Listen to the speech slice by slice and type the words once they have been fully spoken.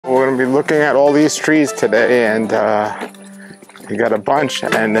going to be looking at all these trees today, and you got a bunch,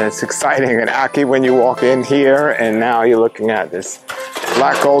 and it's exciting. And Akee, when you walk in here, and now you're looking at this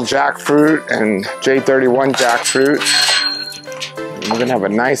black gold jackfruit and J31 jackfruit. We're gonna have a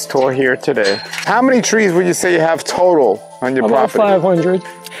nice tour here today. How many trees would you say you have total on your property? About 500.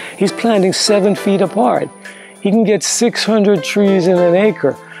 He's planting 7 feet apart. He can get 600 trees in an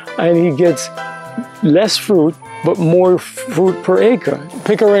acre, and he gets less fruit, but more fruit per acre.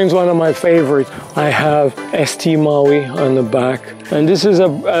 Pickering one of my favorites. I have St. Maui on the back. And this is a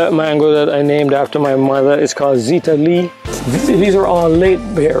mango that I named after my mother. It's called Zita Lee. These are all late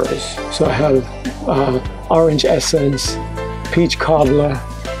bearers. So I have Orange Essence, Peach Cobbler.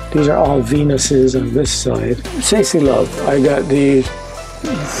 These are all Venuses on this side. Stacey Love, I got these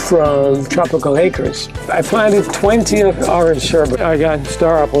from Tropical Acres. I planted 20 of orange sherbet. I got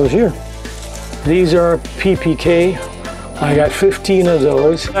star apples here. These are PPK. I got 15 of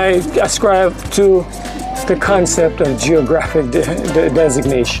those. I ascribe to the concept of geographic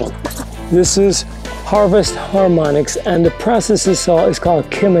designation. This is Harvest Harmonics, and the process is called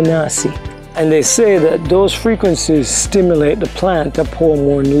Kiminasi. And they say that those frequencies stimulate the plant to pull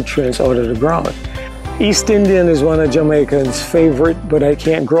more nutrients out of the ground. East Indian is one of Jamaican's favorite, but I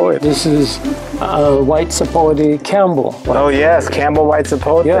can't grow it. This is white sapote Campbell. Oh yes, Campbell white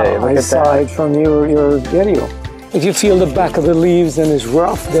sapote. Yeah, I saw it from your video. If you feel the back of the leaves and it's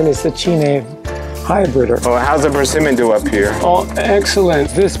rough, then it's a Chine hybrider. Oh, how's the persimmon do up here? Oh, excellent.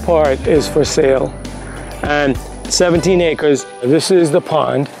 This part is for sale. And 17 acres. This is the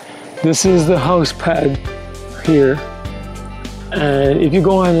pond. This is the house pad here. And if you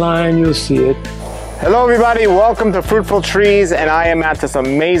go online, you'll see it. Hello everybody, welcome to Fruitful Trees, and I am at this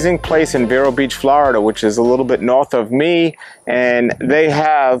amazing place in Verbo Beach, Florida, which is a little bit north of me, and they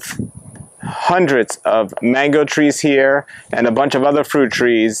have hundreds of mango trees here and a bunch of other fruit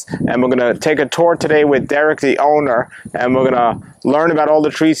trees, and we're going to take a tour today with Derrick, the owner, and we're going to learn about all the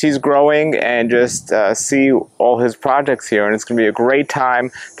trees he's growing and just see all his projects here, and it's going to be a great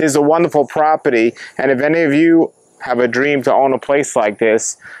time. This is a wonderful property, and if any of you have a dream to own a place like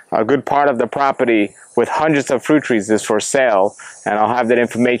this, a good part of the property with hundreds of fruit trees is for sale, and I'll have that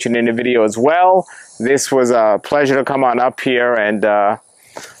information in the video as well. This was a pleasure to come on up here, and a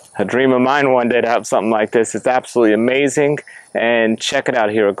dream of mine one day to have something like this. It's absolutely amazing, and check it out.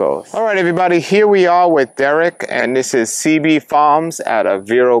 Here it goes. All right everybody, here we are with Derrick, and this is CB Farms out of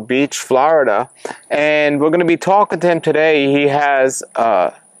Vero Beach, Florida, and we're going to be talking to him today. He has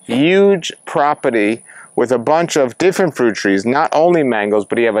a huge property with a bunch of different fruit trees, not only mangoes,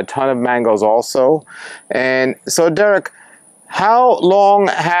 but he have a ton of mangoes also. And so Derrick, how long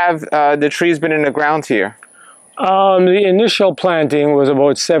have the trees been in the ground here? The initial planting was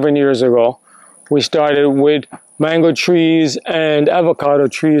about 7 years ago. We started with mango trees and avocado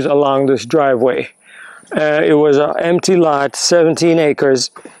trees along this driveway. It was an empty lot, 17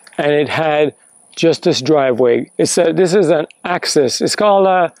 acres, and it had just this driveway. This is an access. It's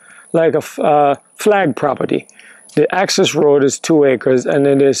called like a flag property. The access road is 2 acres, and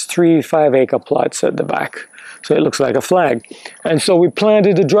then there's 3 5-acre plots at the back. So it looks like a flag. And so we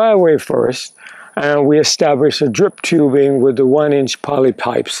planted the driveway first, and we established a drip tubing with the 1-inch poly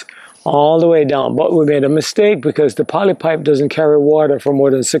pipes all the way down. But we made a mistake because the poly pipe doesn't carry water for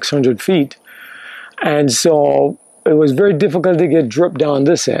more than 600 feet. And so it was very difficult to get drip down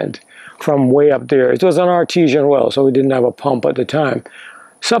this end from way up there. It was an artesian well, so we didn't have a pump at the time.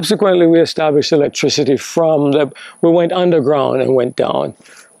 Subsequently, we established electricity from we went underground and went down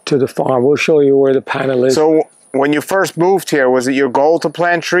to the farm. We'll show you where the panel is. So when you first moved here, was it your goal to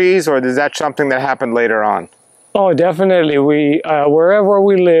plant trees, or is that something that happened later on? Oh, definitely. Wherever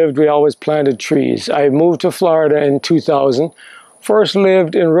we lived, we always planted trees. I moved to Florida in 2000. First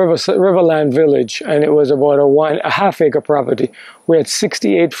lived in Riverland Village, and it was about a half-acre property. We had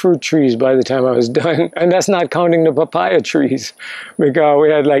 68 fruit trees by the time I was done, and that's not counting the papaya trees, because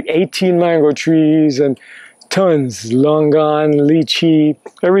we had like 18 mango trees and tons, longan, lychee,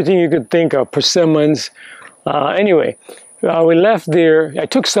 everything you could think of, persimmons. Anyway, we left there. I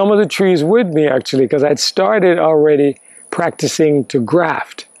took some of the trees with me, actually, because I'd started already practicing to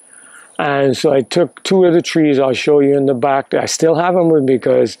graft. And so I took 2 of the trees. I'll show you in the back. I still have them with me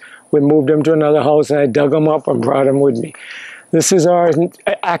because we moved them to another house, and I dug them up and brought them with me. This is our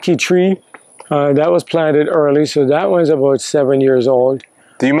Akee tree. That was planted early, so that one's about 7 years old.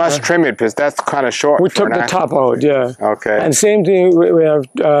 You must trim it because that's kind of short. We took the top out, yeah. Okay. And same thing, we have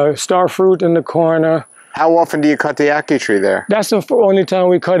star fruit in the corner. How often do you cut the Akee tree there? That's the only time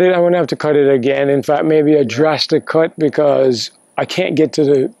we cut it. I won't have to cut it again. In fact, maybe a drastic cut because I can't get to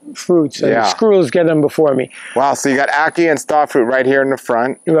the fruits, and the squirrels get them before me. Wow, so you got Akee and starfruit right here in the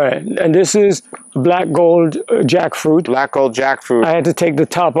front. Right, and this is black gold jackfruit. Black gold jackfruit. I had to take the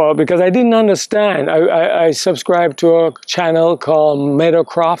top out because I didn't understand. I subscribed to a channel called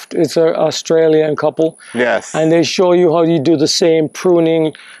Meadowcroft. It's an Australian couple. Yes. And they show you how you do the same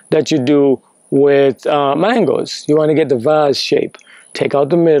pruning that you do with mangoes. You want to get the vase shape. Take out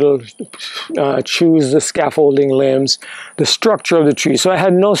the middle, choose the scaffolding limbs, the structure of the tree. So I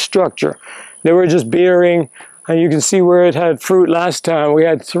had no structure. They were just bearing, and you can see where it had fruit last time. We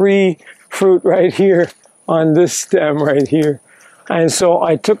had 3 fruit right here on this stem right here. And so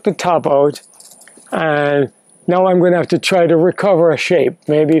I took the top out, and now I'm going to have to try to recover a shape.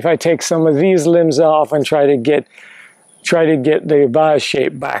 Maybe if I take some of these limbs off and try to get the vase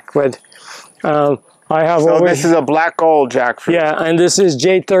shape back. But I have this is a black gold jackfruit. Yeah, and this is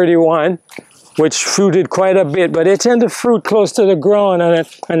J31, which fruited quite a bit, but they tend to fruit close to the ground,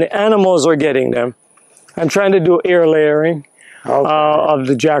 and the animals are getting them. I'm trying to do air layering of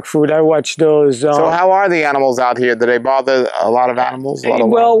the jackfruit. I watch those. So how are the animals out here? Do they bother a lot of animals?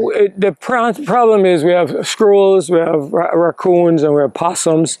 The problem is we have squirrels, we have raccoons, and we have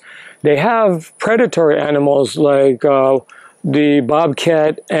possums. They have predatory animals like the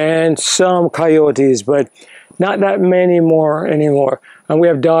bobcat and some coyotes, but not that many more anymore. And we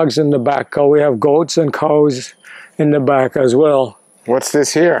have dogs in the back. We have goats and cows in the back as well. What's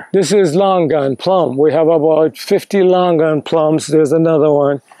this here? This is long gun plum. We have about 50 long gun plums. There's another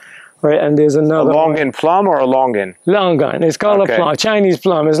one, right? And there's another a longan plum or a longan? Long gun. It's called a plum, Chinese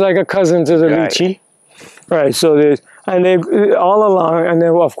plum. It's like a cousin to the lychee. Right, so there's, and they all along, and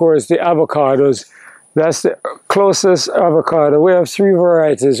then of course the avocados. That's the closest avocado. We have 3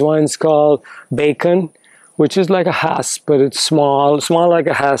 varieties. One's called Bacon, which is like a hasp, but it's small like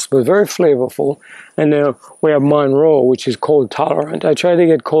a hasp, but very flavorful. And then we have Monroe, which is cold tolerant. I try to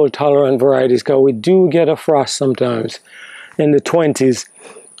get cold tolerant varieties because we do get a frost sometimes in the 20s.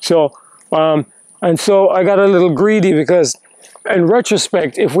 So, and so I got a little greedy because in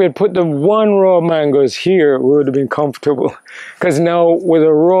retrospect, if we had put the 1 row of mangoes here, we would have been comfortable. Because now with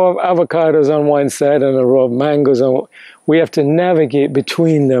a row of avocados on one side and a row of mangoes on, we have to navigate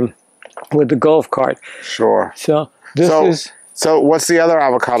between them with the golf cart. Sure. So this is. So what's the other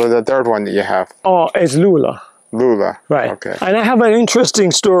avocado, the third one that you have? Oh, it's Lula. Lula. Right. Okay. And I have an interesting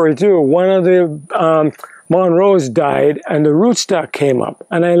story too. One of the Monroe's died and the rootstock came up,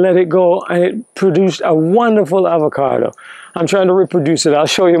 and I let it go, and it produced a wonderful avocado. I'm trying to reproduce it. I'll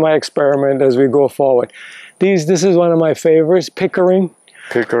show you my experiment as we go forward. This is one of my favorites, Pickering.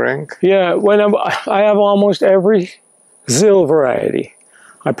 Pickering? Yeah, I have almost every Zill variety.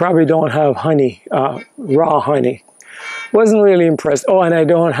 I probably don't have honey, raw honey. Wasn't really impressed. Oh, and I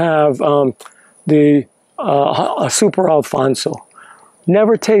don't have the Super Alfonso.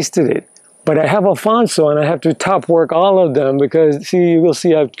 Never tasted it. But I have Alfonso, and I have to top work all of them because, see, you will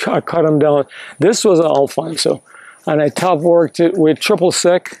see I cut them down. This was an Alfonso, and I top worked it with triple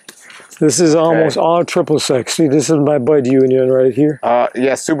sec. This is almost all triple sec. See, this is my bud union right here.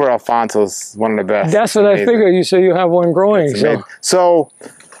 Yeah, Super Alfonso is one of the best. That's what I figured. You say you have one growing. So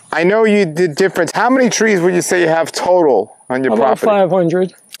I know you did difference. How many trees would you say you have total on your property? About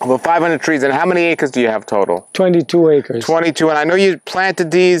 500. About 500 trees. And how many acres do you have total? 22 acres. 22. And I know you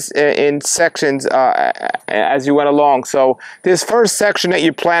planted these in sections as you went along. So this first section that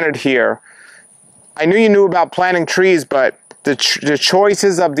you planted here, I knew you knew about planting trees, but the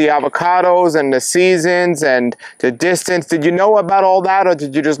choices of the avocados and the seasons and the distance, did you know about all that, or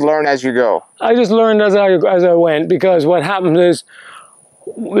did you just learn as you go? I just learned as I went, because what happened is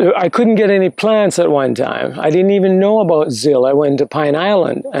I couldn't get any plants at one time. I didn't even know about Zill. I went to Pine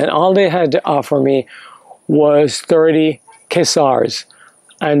Island, and all they had to offer me was 30 kesars,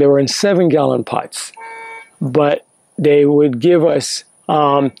 and they were in 7-gallon pots. But they would give us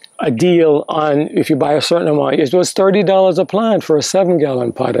a deal on if you buy a certain amount. It was $30 a plant for a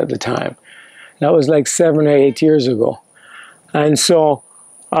 7-gallon pot at the time. That was like 7 or 8 years ago. And so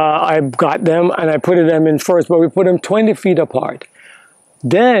I got them, and I put them in first, but we put them 20 feet apart.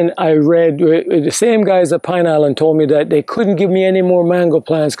 Then I read, the same guys at Pine Island told me that they couldn't give me any more mango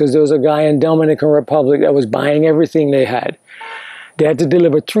plants because there was a guy in Dominican Republic that was buying everything they had. They had to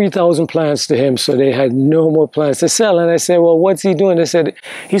deliver 3,000 plants to him, so they had no more plants to sell. And I said, well, what's he doing? They said,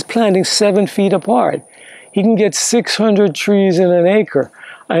 he's planting 7 feet apart. He can get 600 trees in an acre,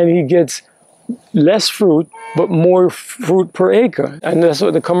 and he gets less fruit, but more fruit per acre. And that's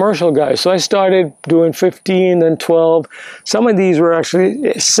what the commercial guys. So I started doing 15 and 12. Some of these were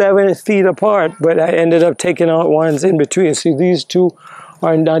actually 7 feet apart, but I ended up taking out ones in between. See, these two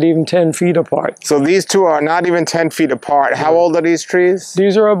are not even 10 feet apart. So these two are not even 10 feet apart. How old are these trees?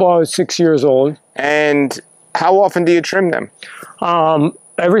 These are about 6 years old. And how often do you trim them?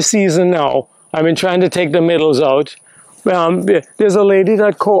 Every season now. I've been trying to take the middles out. There's a lady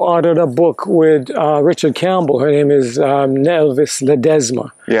that co-authored a book with Richard Campbell. Her name is Nelvis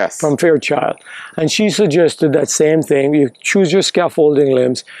Ledesma from Fairchild. And she suggested that same thing. You choose your scaffolding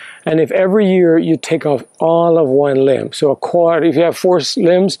limbs, and if every year you take off all of one limb, so a quarter, if you have 4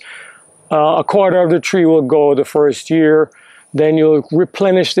 limbs, a quarter of the tree will go the first year, then you'll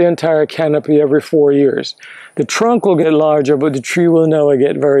replenish the entire canopy every 4 years. The trunk will get larger, but the tree will never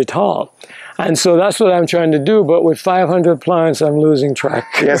get very tall. And so that's what I'm trying to do, but with 500 plants, I'm losing track.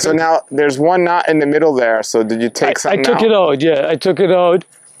 Yeah, so now there's one knot in the middle there, so did you take something out? I took it out, yeah. I took it out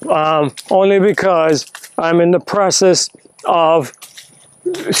only because I'm in the process of,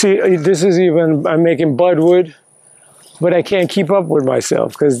 see, this is even, I'm making budwood, but I can't keep up with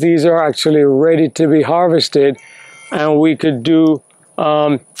myself because these are actually ready to be harvested, and we could do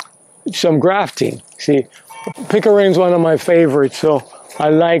some grafting. See, Pickering's one of my favorites, so I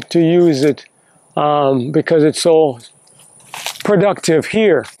like to use it because it's so productive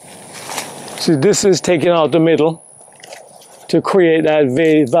here. See, this is taking out the middle to create that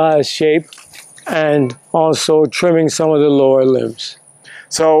vase shape, and also trimming some of the lower limbs.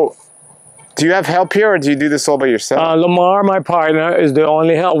 So, do you have help here, or do you do this all by yourself? Lamar, my partner, is the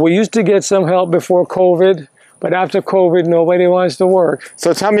only help. We used to get some help before COVID, but after COVID, nobody wants to work.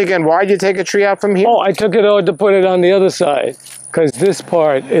 So tell me again, why did you take a tree out from here? Oh, I took it out to put it on the other side, because this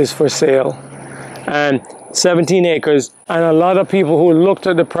part is for sale. And 17 acres, and a lot of people who looked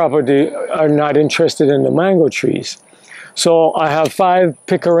at the property are not interested in the mango trees. So I have 5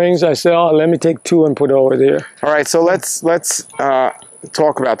 pickerings. I said, oh, let me take 2 and put over there. All right, so let's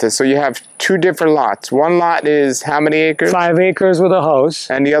talk about this. So you have 2 different lots. One lot is how many acres? 5 acres with a house.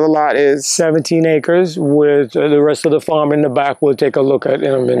 And the other lot is? 17 acres with the rest of the farm in the back. We'll take a look at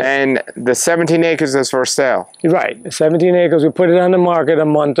in a minute. And the 17 acres is for sale? Right, 17 acres. We put it on the market a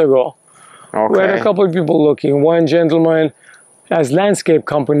month ago. Okay. We had a couple of people looking. One gentleman has landscape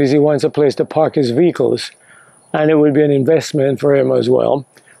companies. He wants a place to park his vehicles, and it would be an investment for him as well.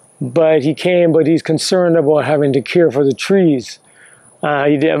 But he came, but he's concerned about having to care for the trees.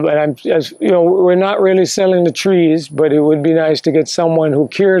 We're not really selling the trees, but it would be nice to get someone who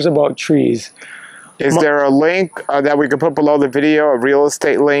cares about trees. Is there a link that we could put below the video, a real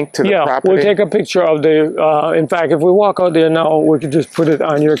estate link to the property? Yeah, we'll take a picture of the, in fact, if we walk out there now, we could just put it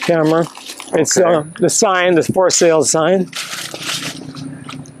on your camera. It's the sign, the for sale sign.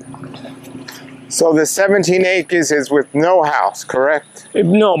 So the 17 acres is with no house, correct?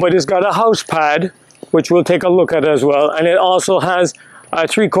 No, but it's got a house pad, which we'll take a look at as well. And it also has a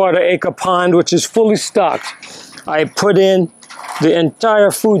 3/4 acre pond, which is fully stocked. I put in the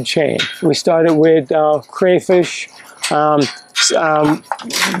entire food chain. We started with crayfish, they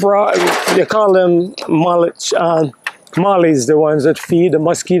call them mollies, the ones that feed the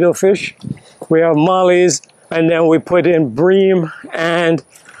mosquito fish. We have mollies, and then we put in bream and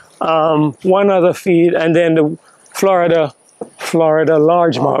one other feed, and then the Florida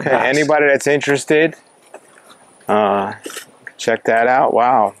largemouth. Okay, bass. anybody that's interested, check that out.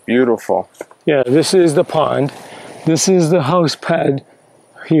 Wow, beautiful. Yeah, this is the pond. This is the house pad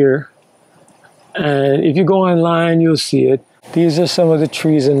here. And if you go online, you'll see it. These are some of the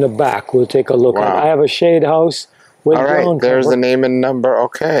trees in the back we'll take a look at. I have a shade house with ground cover. There's the name and number.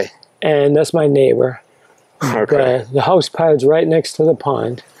 Okay. And that's my neighbor. Okay. The house pad's right next to the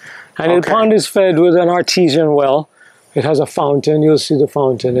pond. And the pond is fed with an artesian well. It has a fountain. You'll see the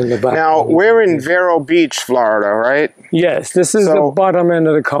fountain in the back. Now, we're in Vero Beach, Florida, right? Yes, this is the bottom end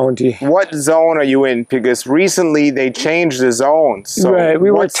of the county. What zone are you in? Because recently they changed the zones. So right,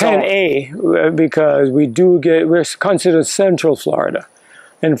 we were 10A because we're considered Central Florida.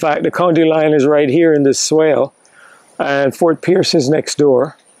 In fact, the county line is right here in this swale, and Fort Pierce is next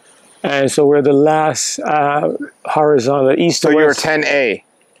door. And so we're the last horizontal, east to west. So you're 10A?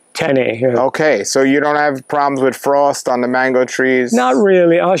 10A, yeah. Okay, so you don't have problems with frost on the mango trees? Not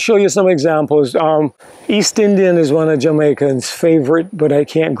really. I'll show you some examples. East Indian is one of Jamaican's favorite, but I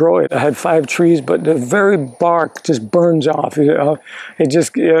can't grow it. I had 5 trees, but the very bark just burns off. You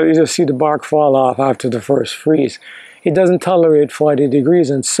just see the bark fall off after the first freeze. It doesn't tolerate 40 degrees,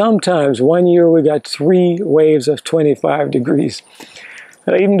 and sometimes one year we got 3 waves of 25 degrees.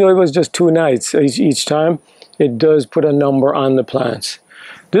 Even though it was just 2 nights each time, it does put a number on the plants.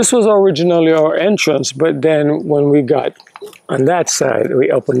 This was originally our entrance, but then when we got on that side,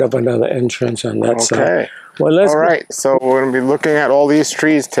 we opened up another entrance on that side. Well, all right, so we're going to be looking at all these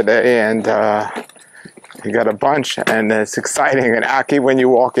trees today, and You got a bunch, and it's exciting. And Akee, when you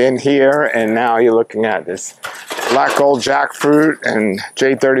walk in here, and now you're looking at this black gold jackfruit and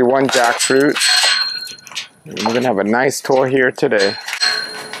J31 jackfruit. And we're gonna have a nice tour here today.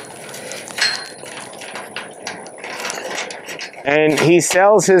 And he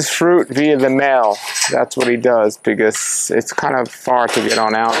sells his fruit via the mail. That's what he does, because it's kind of far to get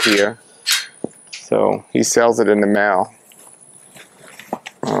on out here. So he sells it in the mail.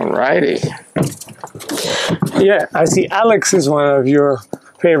 Alrighty. Yeah, I see Alex is one of your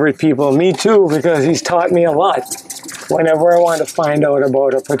favorite people. Me too, because he's taught me a lot whenever I want to find out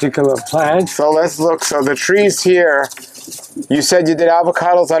about a particular plant. So let's look. So the trees here, you said you did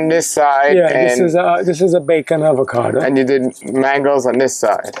avocados on this side. Yeah, and this is a bacon avocado. And you did mangoes on this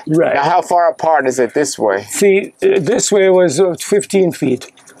side. Right. Now how far apart is it this way? See, this way was 15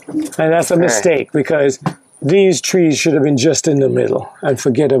 feet. And that's a mistake, because these trees should have been just in the middle, and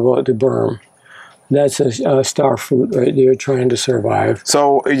forget about the berm. That's a star fruit right there trying to survive.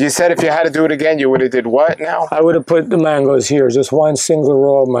 So you said if you had to do it again, you would have did what now? I would have put the mangoes here, just one single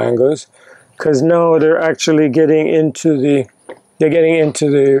row of mangoes, because now they're actually getting into the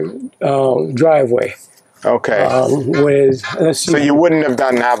driveway. Okay. So you wouldn't have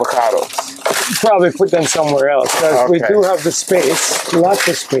done avocados? Probably put them somewhere else, because we do have the space, lots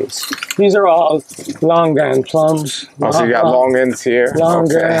of space. These are all longan plums. Oh, so you got long ends here?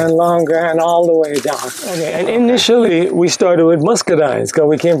 Longan, all the way down. Okay, and initially we started with muscadines, because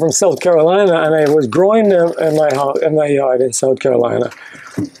we came from South Carolina, and I was growing them in my yard in South Carolina.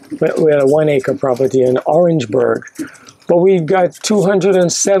 We had a 1 acre property in Orangeburg. But we got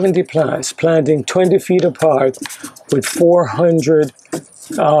 270 plants, planting 20 feet apart with 400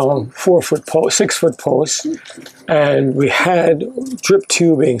 6-foot posts. And we had drip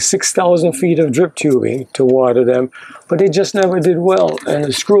tubing, 6,000 feet of drip tubing to water them, but they just never did well. And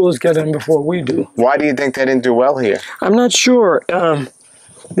the squirrels get them before we do. Why do you think they didn't do well here? I'm not sure.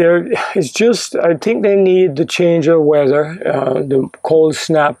 It's just, I think they need the change of weather, the cold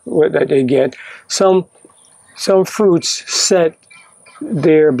snap that they get. Some fruits set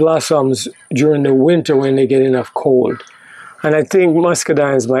their blossoms during the winter when they get enough cold. And I think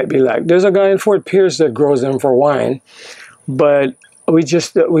muscadines might be like, there's a guy in Fort Pierce that grows them for wine, but we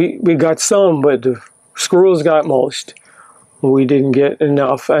got some, but the squirrels got most. We didn't get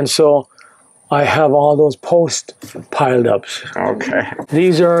enough, and so I have all those posts piled up. Okay.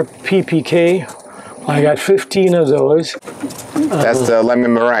 These are PPK. I got 15 of those. That's the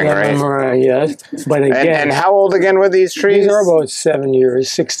lemon meringue, right? Lemon meringue, yes. But again, and how old again were these trees? These are about 7 years,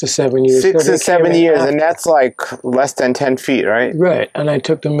 6 to 7 years. 6 to 7 years, and that's like less than 10 feet, right? Right, and I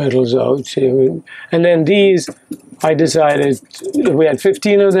took the middles out. And then these, I decided we had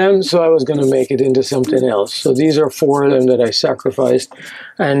 15 of them, so I was going to make it into something else. So these are 4 of them that I sacrificed,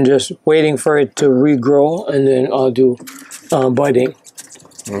 and just waiting for it to regrow, and then I'll do budding.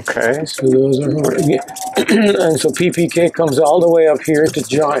 Okay. So those are, and so PPK comes all the way up here to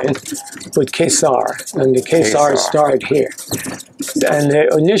join with Kesar, and the Kesar start here. And they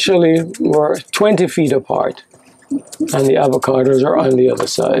initially were 20 feet apart, and the avocados are on the other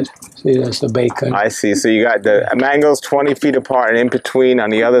side. See, that's the bacon. I see. So you got the mangoes 20 feet apart, and in between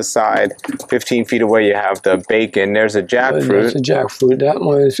on the other side, 15 feet away, you have the bacon. There's a jackfruit. That's a jackfruit. That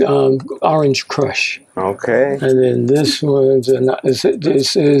one's orange crush. Okay. And then this one's,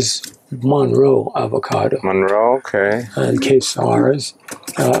 this is Monroe avocado. Monroe, okay. And Kesars.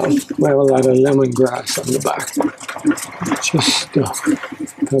 We have a lot of lemongrass on the back. Just,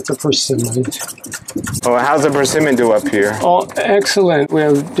 that's a persimmon. Oh, how's the persimmon do up here? Oh, excellent. We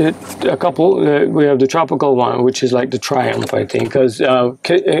have a couple. We have the tropical one, which is like the Triumph, I think, because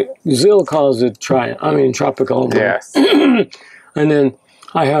Zill calls it Triumph. I mean, tropical. Yes. And then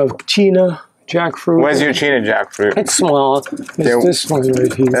I have China jackfruit. Where's your China jackfruit? It's small. It's this one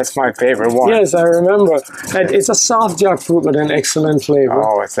right here. That's my favorite one. Yes, I remember. And it's a soft jackfruit with an excellent flavor.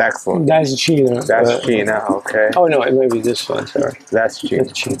 Oh, it's excellent. That's China. That's China, okay. Oh, no, it may be this one, sorry. That's China.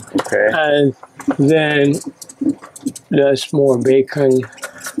 That's China. Okay. And then there's more bacon.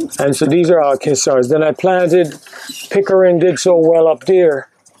 And so these are our Kesars. Then I planted, pickering did so well up there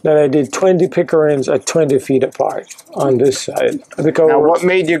that I did 20 picarins at 20 feet apart on this side. Now, what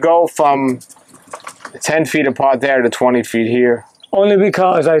made you go from 10 feet apart there to 20 feet here? Only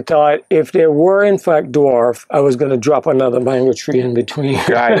because I thought if they were in fact dwarf, I was going to drop another mango tree in between.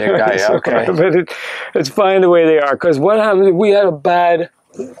 Got you, okay. But it's fine the way they are, because what happened, we had a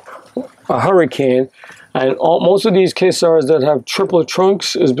hurricane, and most of these Kesars that have triple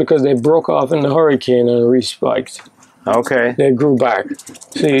trunks is because they broke off in the hurricane and respiked. Okay. They grew back.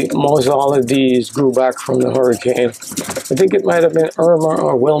 See, most all of these grew back from the hurricane. I think it might have been Irma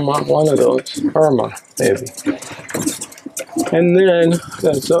or Wilma, one of those. Irma, maybe. And then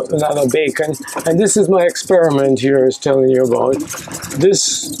that's another bacon. And this is my experiment here I was telling you about.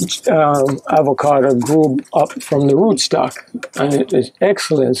 This avocado grew up from the rootstock, and it is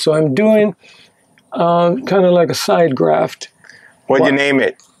excellent. So I'm doing kind of like a side graft. What'd you name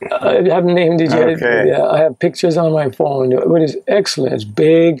it? I haven't named it yet. Okay. Yeah, I have pictures on my phone. It is excellent. It's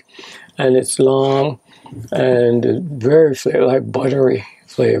big, and it's long, and very flavor, like buttery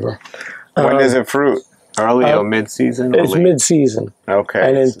flavor. When does it fruit? Early or mid-season? It's mid-season. Okay.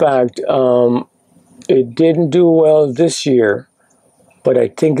 And in fact, it didn't do well this year, but I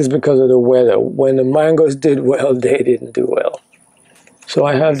think it's because of the weather. When the mangoes did well, they didn't do well. So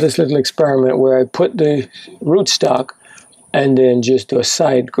I have this little experiment where I put the rootstock and then just do a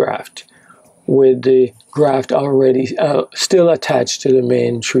side graft with the graft already still attached to the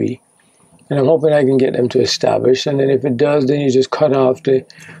main tree. And I'm hoping I can get them to establish. And then if it does, then you just cut off the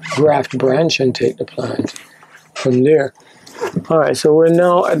graft branch and take the plant from there. All right, so we're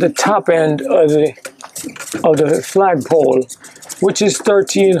now at the top end of the flagpole, which is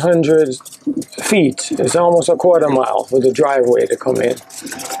 1,300 feet. It's almost a quarter mile for the driveway to come in.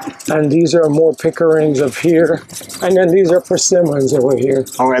 And these are more pickerings up here. And then these are persimmons over here.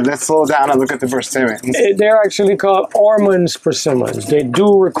 All right, let's slow down and look at the persimmons. They're actually called Ormond's persimmons. They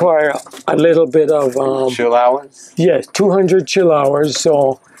do require a little bit of... chill hours? Yes, 200 chill hours.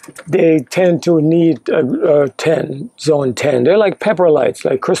 So they tend to need zone 10. They're like pepper lights,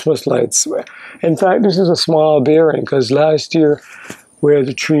 like Christmas lights. In fact, this is a small bearing because last year where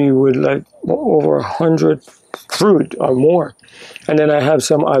the tree would like over 100 fruit or more. And then I have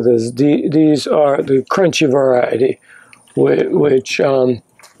some others. These are the crunchy variety, which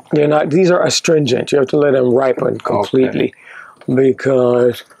they're not. These are astringent. You have to let them ripen completely,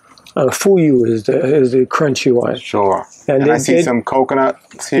 because fuyu is the crunchy one. Sure. And I see some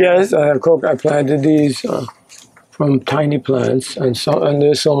coconuts here. Yes, I have coconut. I planted these from tiny plants, and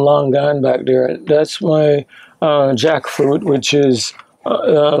there's some long gone back there. That's my jackfruit, which is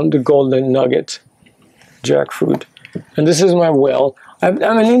the golden nugget jackfruit. And this is my well. I'm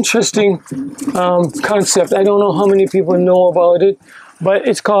an interesting concept. I don't know how many people know about it, but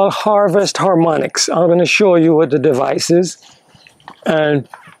it's called harvest harmonics. I'm going to show you what the device is and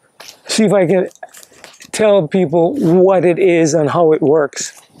see if I can tell people what it is and how it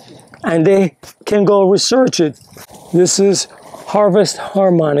works. And they can go research it. This is harvest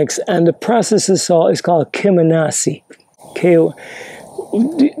harmonics, and the process is called Kemanasi.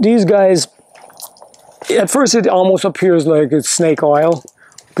 These guys, at first it almost appears like it's snake oil,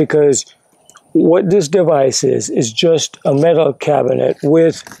 because what this device is just a metal cabinet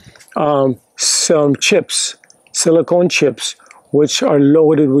with some chips, silicone chips, which are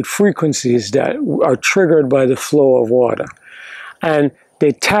loaded with frequencies that are triggered by the flow of water. And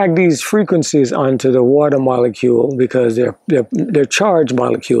they tag these frequencies onto the water molecule because they're charged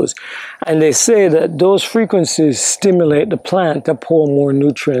molecules. And they say that those frequencies stimulate the plant to pull more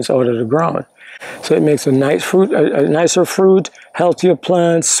nutrients out of the ground. So it makes a nice fruit, a nicer fruit, healthier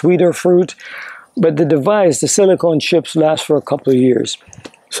plants, sweeter fruit. But the device, the silicone chips, last for a couple of years.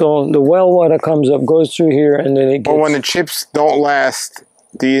 So the well water comes up, goes through here, and then it gets... But when the chips don't last,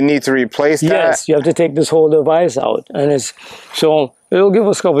 do you need to replace that? Yes, you have to take this whole device out. And so it'll give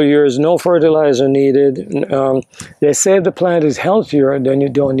us a couple of years, no fertilizer needed. They say if the plant is healthier, then you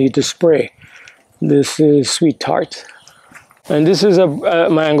don't need to spray. This is sweet tart. And this is a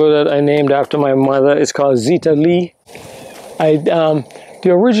mango that I named after my mother. It's called Zita Lee. The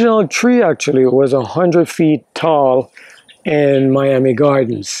original tree actually was 100 feet tall in Miami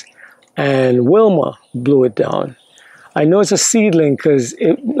Gardens, and Wilma blew it down. I know it's a seedling because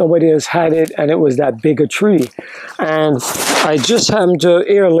nobody has had it, and it was that big a tree. And I just happened to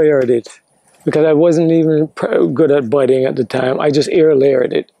air layered it because I wasn't even good at budding at the time. I just air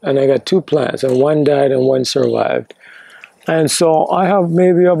layered it, and I got 2 plants, and one died and one survived. And so I have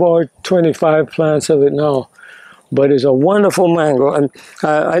maybe about 25 plants of it now. But it's a wonderful mango, and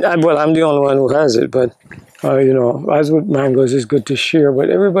well, I'm the only one who has it. But you know, as with mangoes, it's good to share. But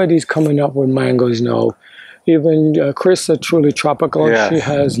everybody's coming up with mangoes now. Even Chris, a truly tropical, yes. She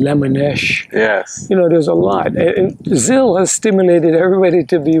has Lemonesh. Yes. You know, there's a lot. Zill has stimulated everybody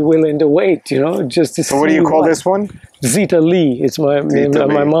to be willing to wait. You know, just to. So what do you call this one? Zita Lee. It's my name.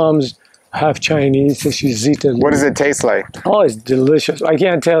 My mom's half Chinese, so she's Zita Lee. What does it taste like? Oh, it's delicious. I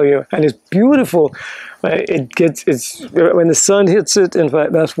can't tell you, and it's beautiful. It's when the sun hits it. In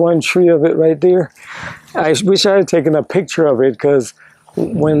fact, that's one tree of it right there. I wish I had taken a picture of it because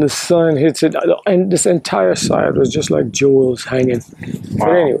when the sun hits it, and this entire side was just like jewels hanging. Wow. But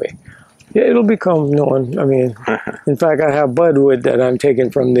anyway, yeah, it'll become known. I mean, in fact, I have budwood that I'm taking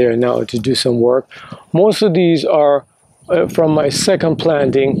from there now to do some work. Most of these are from my second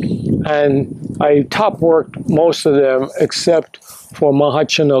planting, and I top worked most of them except for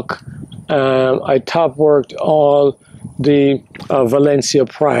Mahachinook. I top worked all the Valencia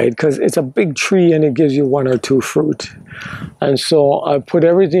Pride because it's a big tree and it gives you 1 or 2 fruit. And so I put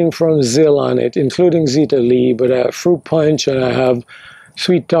everything from Zill on it, including Zeta Lee, but I have fruit punch and I have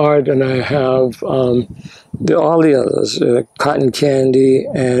sweet tart and I have all the others, cotton candy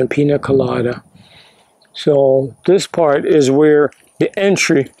and pina colada. So this part is where the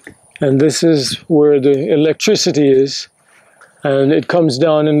entry, and this is where the electricity is, and it comes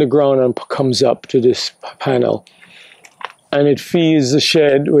down in the ground and comes up to this panel. And it feeds the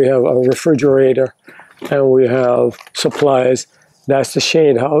shed. We have a refrigerator and we have supplies. That's the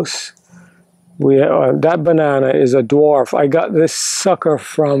shade house. That banana is a dwarf. I got this sucker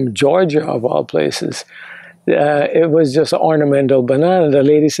from Georgia, of all places. It was just an ornamental banana. The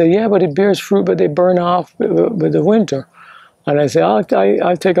lady said, yeah, but it bears fruit, but they burn off with the winter. And I said,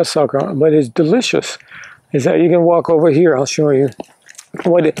 I'll take a sucker, but it's delicious. He said, you can walk over here, I'll show you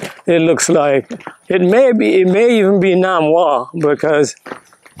what it looks like. It may even be Namwa, because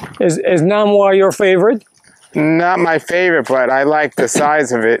is Namwa your favorite? Not my favorite, but I like the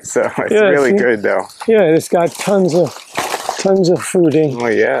size of it, so it's really good though. Yeah, it's got tons of fruiting. Oh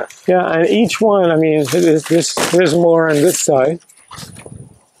yeah. Yeah, and each one, I mean, there's more on this side.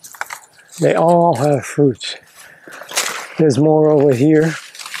 They all have fruit. There's more over here.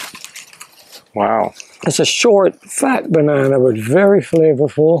 Wow. It's a short, fat banana, but very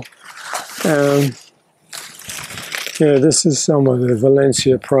flavorful. Yeah, this is some of the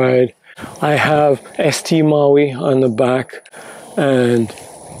Valencia Pride. I have St. Maui on the back, and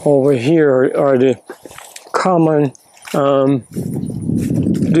over here are the common, the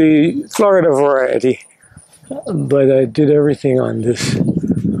Florida variety. But I did everything on this.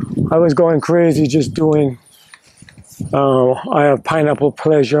 I was going crazy just doing, I have Pineapple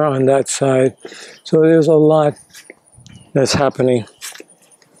Pleasure on that side. So there's a lot that's happening.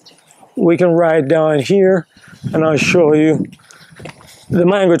 We can ride down here and I'll show you the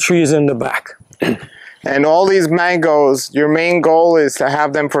mango trees in the back. And all these mangoes, your main goal is to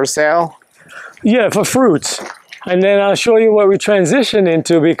have them for sale? Yeah, for fruits. And then I'll show you what we transition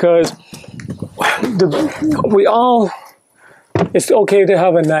into, because it's okay to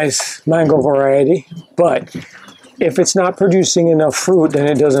have a nice mango variety, but if it's not producing enough fruit, then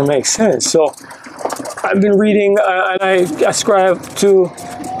it doesn't make sense. So I've been reading, and I ascribe to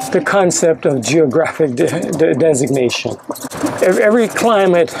the concept of geographic designation. Every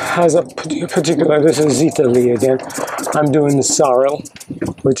climate has a particular, this is Zeta Lee again. I'm doing the sorrel,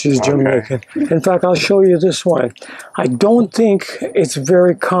 which is Jamaican. In fact, I'll show you this one. I don't think it's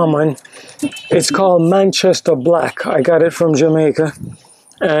very common. It's called Manchester Black. I got it from Jamaica.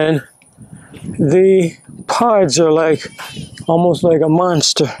 And the pods are like, almost like a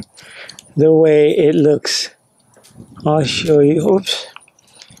monster, the way it looks. I'll show you, oops,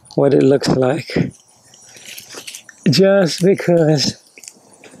 what it looks like. Just because.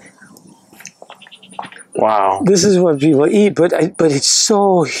 Wow. This is what people eat, but it's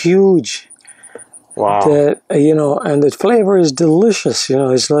so huge. Wow. That, you know, and the flavor is delicious, you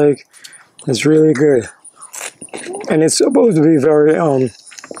know, it's like, it's really good. And it's supposed to be very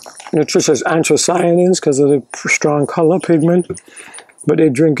nutritious, anthocyanins because of the strong color pigment, but they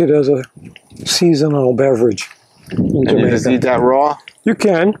drink it as a seasonal beverage. And you just eat that raw? You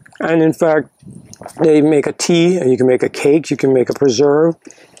can, and in fact, they make a tea, and you can make a cake, you can make a preserve.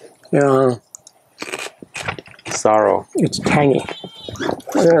 Sorrow. It's tangy.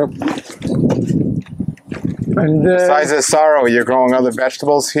 Yeah. And besides the sorrow, you're growing other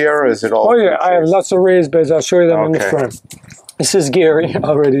vegetables here, or is it all? Oh yeah, I have lots of raised beds. I'll show you them in the front. This is Gary,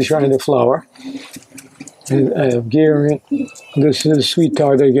 already trying to flower. And I have Gary. This is sweet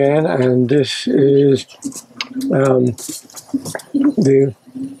tart again, and this is the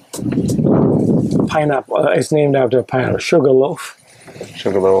pineapple. It's named after a pineapple, Sugarloaf.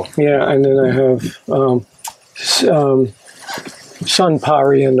 Sugarloaf. Yeah, and then I have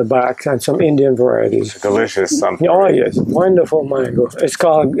Sunpari in the back and some Indian varieties. Delicious Sunpari. Oh yes, wonderful mango. It's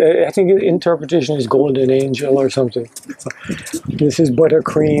called, I think the interpretation is Golden Angel or something. This is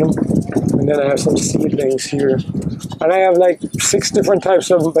buttercream, and then I have some seedlings here. And I have like 6 different types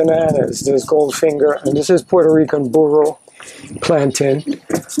of bananas. There's Goldfinger, and this is Puerto Rican burro plantain.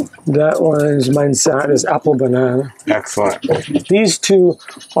 That one's manzana, is apple banana. Excellent. These two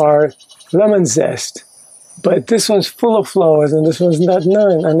are lemon zest. But this one's full of flowers and this one's not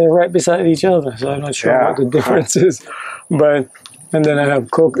none, and they're right beside each other. So I'm not sure what the difference is. But, and then I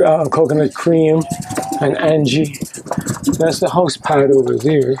have coconut cream and Angie. That's the house pad over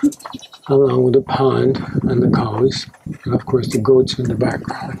there, along with the pond and the cows, and of course the goats in the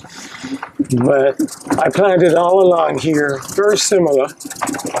background. But I planted all along here, very similar.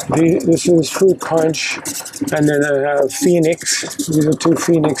 This is fruit punch, and then I have phoenix. These are two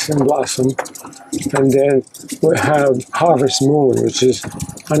phoenix in blossom. And then we have harvest moon, which is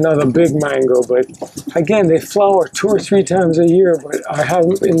another big mango. But again, they flower 2 or 3 times a year, but I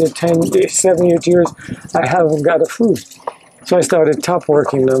haven't, in the 7 years, I haven't got a fruit. So I started top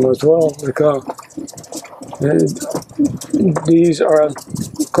working them as well, because these are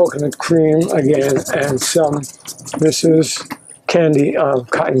coconut cream again, and this is candy,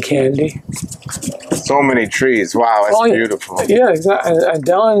 cotton candy. So many trees. Wow, it's beautiful. Yeah, exactly. And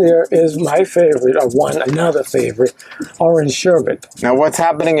down there is my favorite, another favorite, orange sherbet. Now, what's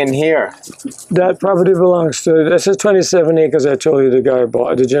happening in here? That property belongs to, this is 27 acres I told you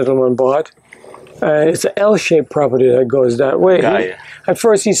the gentleman bought. It's an L-shaped property that goes that way. At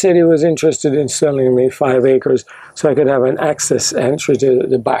first he said he was interested in selling me 5 acres so I could have an access entry to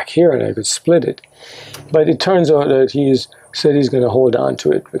the back here and I could split it. But it turns out that he's said he's going to hold on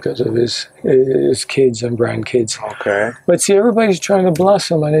to it because of his kids and grandkids. Okay. But see, everybody's trying to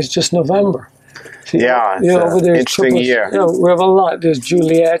blossom and it's just November. See, yeah, it's over there, interesting year. We have a lot. There's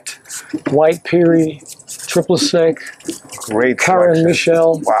Juliet, White Peary, Triple Sec, great Karen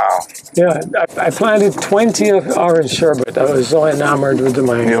Michelle. Wow. Yeah, I planted 20 of orange sherbet. I was so enamored with the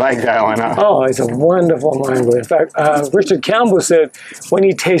mango. You like that one, huh? Oh, it's a wonderful mango. In fact, Richard Campbell said when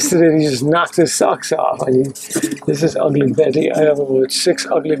he tasted it, he just knocked his socks off. And this is Ugly Betty. I have about 6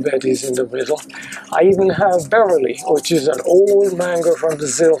 Ugly Bettys in the middle. I even have Beverly, which is an old mango from the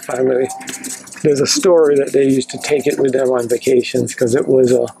Zill family. There's a story that they used to take it with them on vacations because it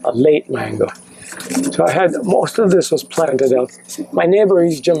was a late mango. So I had, most of this was planted up. My neighbor,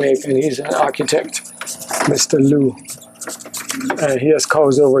 he's Jamaican, he's an architect, Mr. Lou. And he has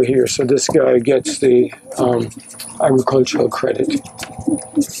cows over here, so this guy gets the agricultural credit.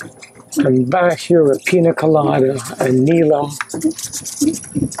 And back here with Pina Colada and Neelam.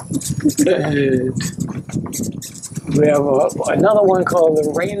 And we have another one called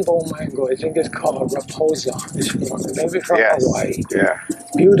the Rainbow Mango. I think it's called Raposa. Maybe from Hawaii. Yeah.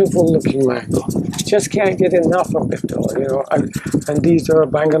 Beautiful looking mango. Just can't get enough of it though, you know. And these are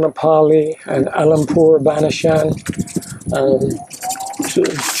Banganapali and Alampur Banashan.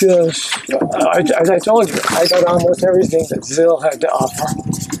 As I told you, I got almost everything that Zill had to offer.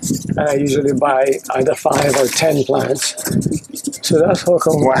 And I usually buy either 5 or 10 plants. So that's how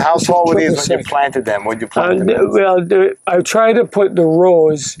come. Well, how tall were these when you planted them? When you planted them? Well, I try to put the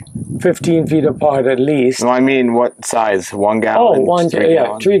rows 15 feet apart at least. No, I mean what size? 1 gallon?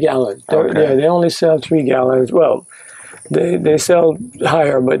 Oh, 3 gallons. Okay. Yeah, they only sell 3 gallons. Well, they sell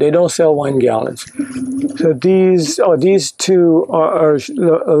higher, but they don't sell 1 gallons. So these 2 are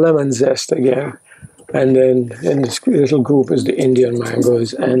lemon zest again. And then in this little group is the Indian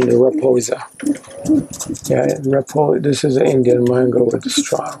mangoes and the Raposa. Yeah, this is an Indian mango with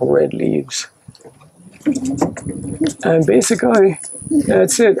strong red leaves. And basically,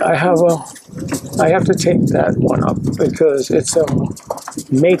 that's it. I have to take that one up because it's a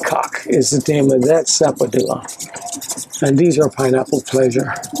Maycock is the name of that sapodilla. And these are Pineapple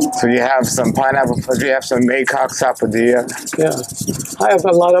Pleasure. So you have some Pineapple Pleasure, you have some Maycock sapodilla. Yeah.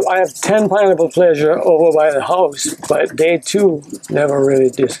 I have 10 Pineapple Pleasure over by the house, but they too never really,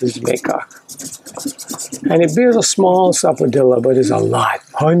 this is Maycock. And it bears a small sapodilla, but it's a lot,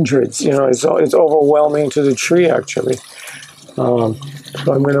 hundreds. You know, it's overwhelming to the tree actually. So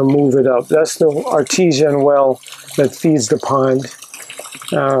I'm going to move it up. That's the artesian well that feeds the pond,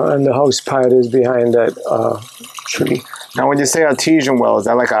 and the house pad is behind that tree. Now, when you say artesian well, is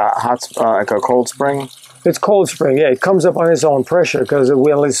that like a like a cold spring? It's cold spring. Yeah, it comes up on its own pressure because the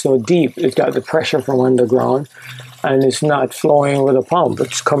well is so deep. It's got the pressure from underground, and it's not flowing with a pump.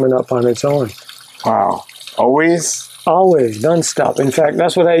 It's coming up on its own. Wow. Always? Always, non-stop. In fact,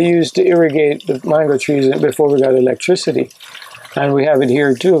 that's what I used to irrigate the mango trees before we got electricity. And we have it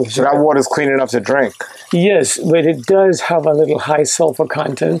here too. So that water's clean enough to drink? Yes, but it does have a little high sulfur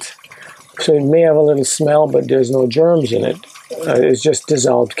content. So it may have a little smell, but there's no germs in it. It's just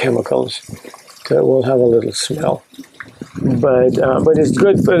dissolved chemicals. So it will have a little smell. But it's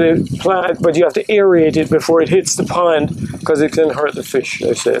good for the plant, but you have to aerate it before it hits the pond because it can hurt the fish,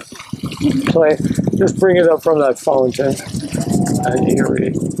 they said. So I just bring it up from that fountain and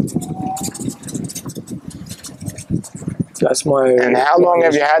aerate. That's my. And how long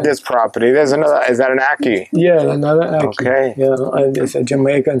have you had this property? There's another. Is that an Akee? Yeah, another Akee. Okay. Yeah, it's a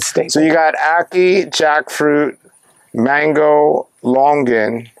Jamaican staple. So you got Akee, jackfruit, mango,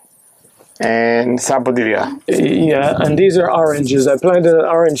 longan, and sapodilla. Yeah, and these are oranges. I planted an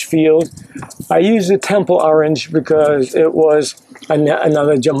orange field. I used the Temple orange because it was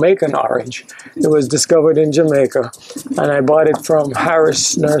another Jamaican orange. It was discovered in Jamaica, and I bought it from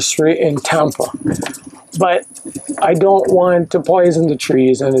Harris Nursery in Tampa. But I don't want to poison the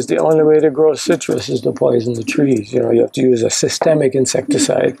trees, and it's the only way to grow citrus is to poison the trees. You know, you have to use a systemic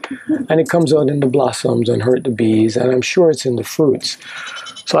insecticide, and it comes out in the blossoms and hurt the bees, and I'm sure it's in the fruits.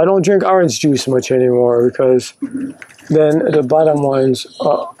 So I don't drink orange juice much anymore because then the bottom ones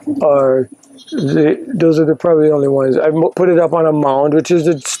those are probably the only ones. I put it up on a mound, which is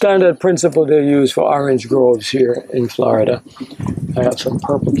the standard principle they use for orange groves here in Florida. I have some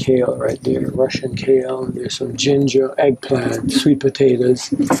purple kale right there, Russian kale. There's some ginger, eggplant, sweet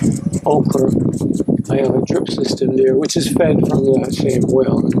potatoes, okra. I have a drip system there, which is fed from the same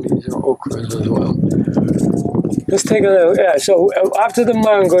well. And these are okras as well. Let's take a look. Yeah, so after the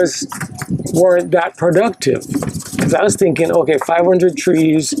mangoes weren't that productive, because I was thinking, okay, 500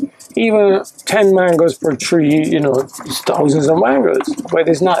 trees, even 10 mangoes per tree, you know, it's thousands of mangoes. But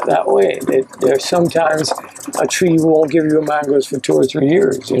it's not that way. There's sometimes a tree won't give you mangoes for 2 or 3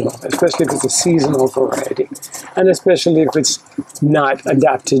 years, you know, especially if it's a seasonal variety. And especially if it's not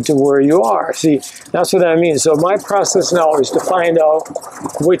adapted to where you are. See, that's what I mean. So my process now is to find out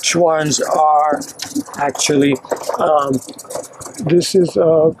which ones are actually, this is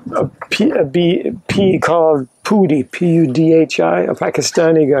a pea called Pudi, P-U-D-H-I. A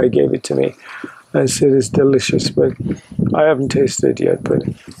Pakistani guy gave it to me. I said it's delicious, but I haven't tasted it yet.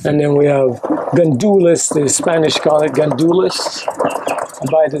 And then we have gandules, the Spanish call it gandules. I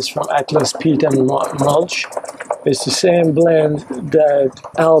buy this from Atlas Peat and Mulch. It's the same blend that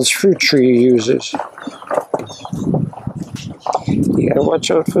Al's fruit tree uses. You gotta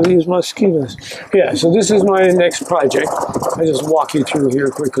watch out for these mosquitoes. Yeah, so this is my next project. I'll just walk you through here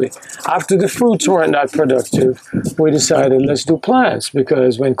quickly. After the fruits weren't that productive, we decided let's do plants,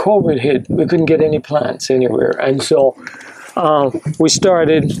 because when COVID hit, we couldn't get any plants anywhere. And so we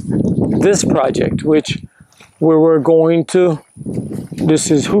started this project, which we were going to,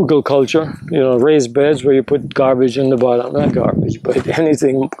 this is hugel culture, you know, raised beds where you put garbage in the bottom, not garbage, but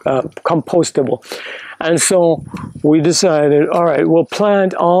anything compostable. And so we decided, all right, we'll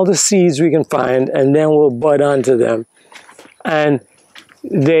plant all the seeds we can find, and then we'll bud onto them. And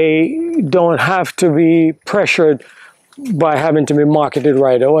they don't have to be pressured by having to be marketed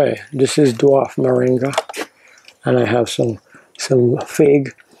right away. This is dwarf moringa, and I have some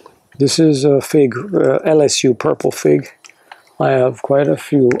fig. This is a fig, LSU purple fig. I have quite a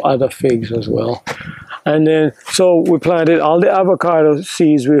few other figs as well. And then, so we planted all the avocado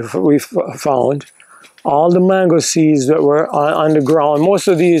seeds we found, all the mango seeds that were on the ground. Most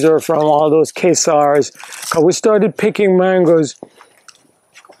of these are from all those quesars. Because we started picking mangoes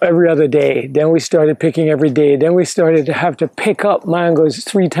every other day. Then we started picking every day. Then we started to have to pick up mangoes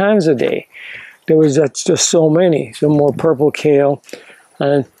 3 times a day. There was just so many. Some more purple kale.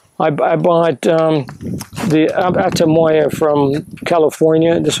 And I bought the Atamoya from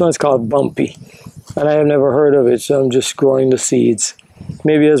California. This one's called Bumpy. And I have never heard of it, so I'm just growing the seeds.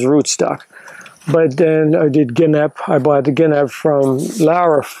 Maybe as rootstock. But then I did Guinep. I bought the Guinep from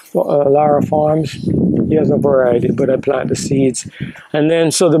Lara Farms. He has a variety, but I plant the seeds. And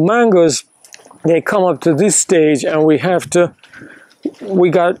then, so the mangoes, they come up to this stage, and we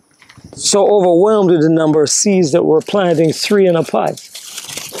got so overwhelmed with the number of seeds that we're planting 3 in a pot.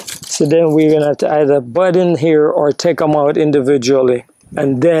 So then we're going to have to either bud in here or take them out individually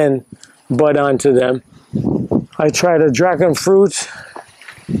and then bud onto them. I tried a dragon fruit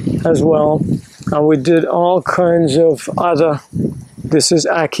as well. And we did all kinds of other, this is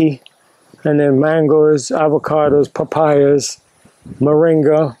Akee, and then mangoes, avocados, papayas,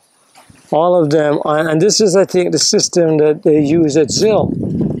 moringa, all of them. And this is, I think, the system that they use at Zill.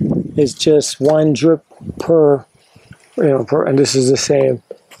 It's just 1 drip per, and this is the same.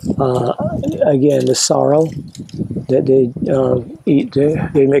 Again, the sorrel that they eat,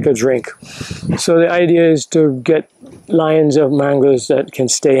 they make a drink. So the idea is to get lines of mangoes that can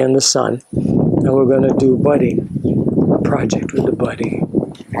stay in the sun. And we're going to do budding, a project with the budding.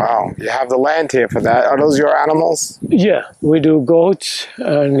 Wow, you have the land here for that. Are those your animals? Yeah, we do goats,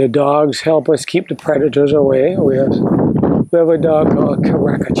 and the dogs help us keep the predators away. We have a dog called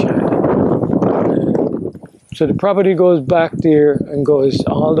Karakachan. So the property goes back there and goes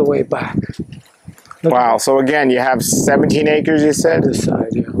all the way back. Wow, so again, you have 17 acres, you said? This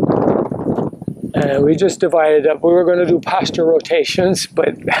side, yeah. And we just divided up. We were going to do pasture rotations,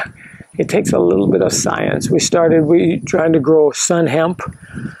 but it takes a little bit of science. We trying to grow sun hemp.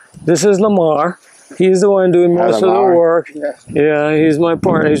 This is Lamar. He's the one doing most of the work. Yeah, he's my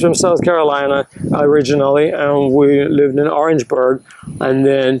partner. He's from South Carolina originally, and we lived in Orangeburg. And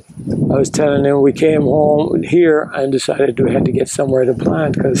then I was telling him we came home here and decided we had to get somewhere to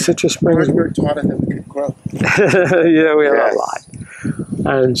plant because Citrus Springs. We worked harder than we could grow. Yeah, we have a lot.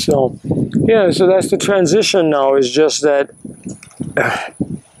 And so, yeah, so that's the transition now. Is just that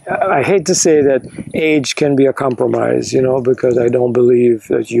I hate to say that age can be a compromise, you know, because I don't believe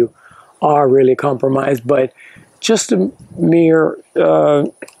that you are really compromised, but just the mere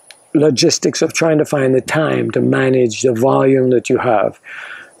logistics of trying to find the time to manage the volume that you have.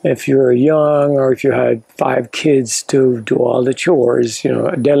 If you're young or if you had 5 kids to do all the chores, you know,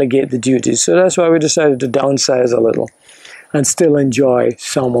 delegate the duties. So that's why we decided to downsize a little and still enjoy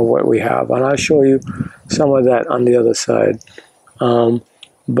some of what we have. And I'll show you some of that on the other side.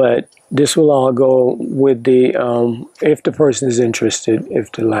 But this will all go with the, if the person is interested,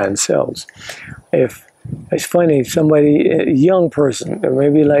 if the land sells. If it's funny, somebody, a young person, or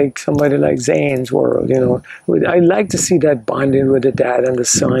maybe like somebody like Zane's world, you know, I like to see that bonding with the dad and the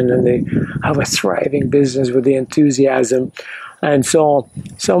son, and they have a thriving business with the enthusiasm. And so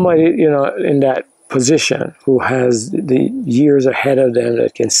somebody, you know, in that position who has the years ahead of them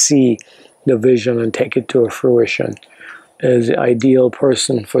that can see the vision and take it to a fruition is the ideal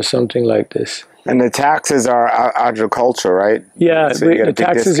person for something like this. And the taxes are agriculture, right? Yeah, So the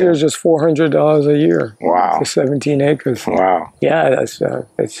taxes here is just $400 a year. Wow. For 17 acres. Wow. Yeah, that's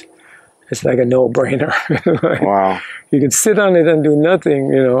it's like a no-brainer. Like, wow. You could sit on it and do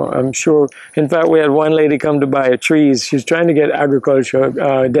nothing, you know, I'm sure. In fact, we had one lady come to buy trees. She's trying to get agriculture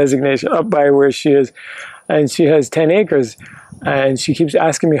designation up by where she is, and she has 10 acres. And she keeps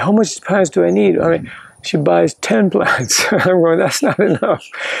asking me, how much plants do I need? I mean, she buys 10 plants. I'm going, that's not enough.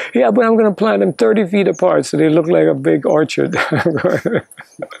 Yeah, but I'm going to plant them 30 feet apart so they look like a big orchard.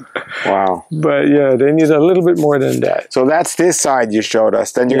 Wow. But yeah, they need a little bit more than that. So that's this side you showed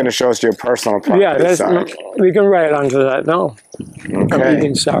us. Then you're going to show us your personal property side. We can right onto that now. Okay. I'm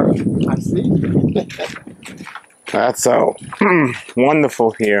eating sorrow. I see. That's so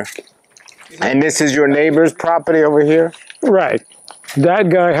wonderful here. And this is your neighbor's property over here? Right. That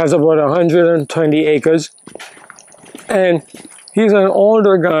guy has about 120 acres, and he's an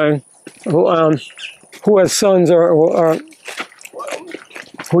older guy who has sons who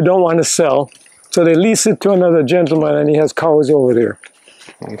don't want to sell, so they lease it to another gentleman, and he has cows over there.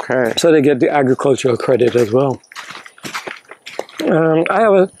 Okay. So they get the agricultural credit as well. I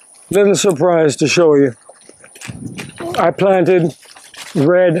have a little surprise to show you. I planted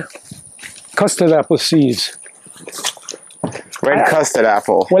red custard apple seeds. Red custard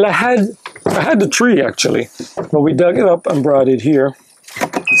apple. Well, I had the tree actually, but we dug it up and brought it here.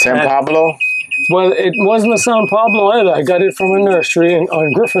 San Pablo? Well, it wasn't a San Pablo either. I got it from a nursery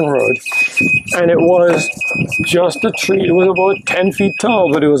on Griffin Road. And it was just a tree. It was about 10 feet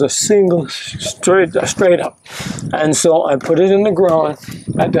tall, but it was a single straight up. And so I put it in the ground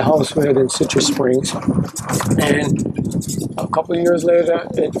at the house we had in Citrus Springs. And a couple of years later,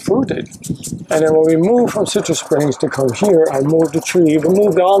 it fruited. And then when we moved from Citrus Springs to come here, I moved the tree. We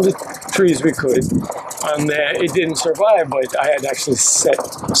moved all the trees we could. And it didn't survive, but I had actually set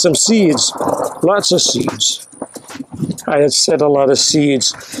some seeds, lots of seeds. I had set a lot of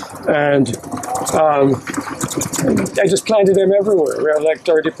seeds, and I just planted them everywhere. We have like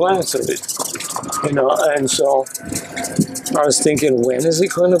 30 plants of it, you know, and so I was thinking, when is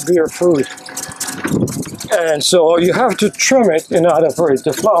it going to bear fruit? And so you have to trim it in order for it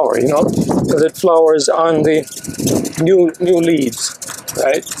to flower, you know, because it flowers on the new leaves,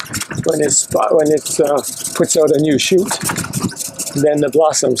 right? When it puts out a new shoot, then the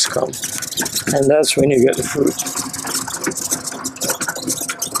blossoms come, and that's when you get the fruit.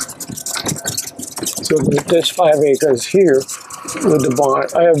 So there's 5 acres here with the barn.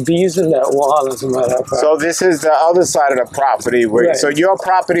 I have bees in that wall, as a matter of fact. So this is the other side of the property. Where, right. So your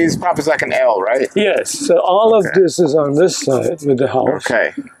property is like an L, right? Yes. So all of this is on this side with the house.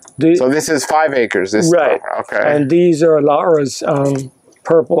 Okay. So this is 5 acres. This right. Okay. And these are Laura's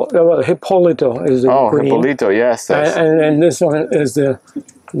purple. Well, Hippolito is the green. Hippolito, yes. And this one is the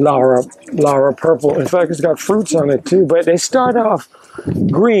Laura purple. In fact, it's got fruits on it too. But they start off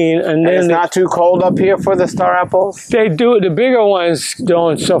green, and then it's not too cold up here for the star apples? They do. The bigger ones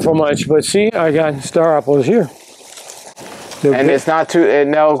don't suffer much, but see, I got star apples here. And it's not too,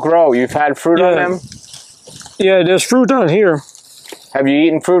 they'll grow. You've had fruit on them? Yeah, there's fruit on here. Have you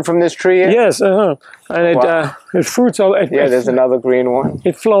eaten fruit from this tree yet? Yes, and it fruits. Yeah, there's another green one.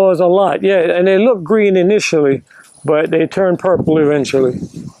 It flowers a lot. Yeah, and they look green initially, but they turn purple eventually.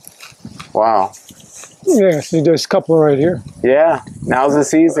 Wow. Yeah, see, there's a couple right here. Yeah, now's the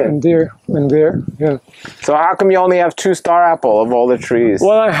season. And there, yeah. So how come you only have 2 star apple of all the trees?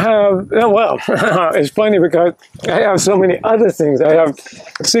 Well, I have, well, it's funny because I have so many other things. I have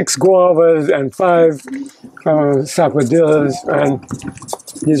 6 guavas and 5 sapodillas, and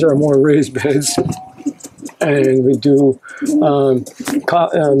these are more raised beds. And we do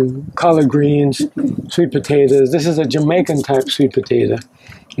collard greens, sweet potatoes. This is a Jamaican type sweet potato.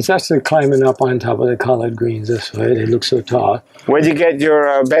 It's actually climbing up on top of the collard greens this way. They look so tall. Where'd you get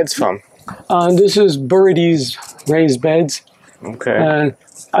your beds from? This is Birdie's raised beds. Okay. And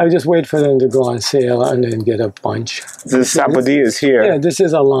I just wait for them to go on sale and then get a bunch. The sapodilla is here. Yeah, this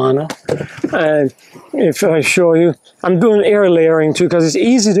is Alana. And if I show you, I'm doing air layering too because it's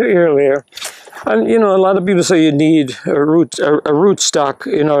easy to air layer. And you know, a lot of people say you need a root stock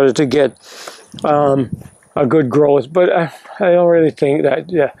in order to get a good growth, but I don't really think that.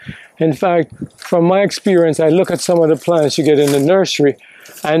 Yeah, in fact, from my experience, I look at some of the plants you get in the nursery,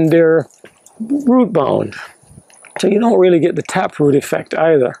 and they're root bound, so you don't really get the taproot effect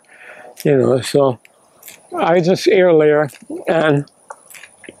either. You know, so I just air layer, and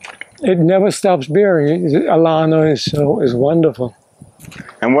it never stops bearing. Alana is wonderful.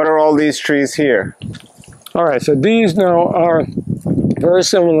 And what are all these trees here? All right, so these now are very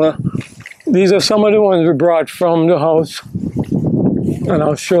similar. These are some of the ones we brought from the house, and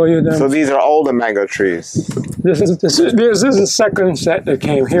I'll show you them. So these are older mango trees. This is the second set that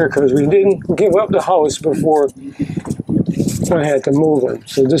came here because we didn't give up the house before I had to move them.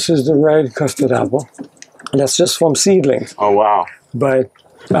 So this is the red custard apple. That's just from seedlings. Oh wow! But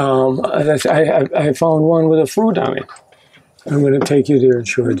I found one with a fruit on it. I'm going to take you there and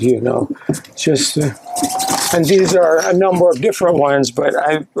show it to you now. Just, and these are a number of different ones, but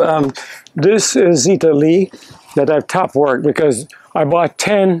this is Zeta Lee that I've top worked because I bought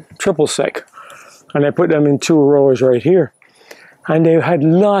 10 triple sec and I put them in 2 rows right here. And they had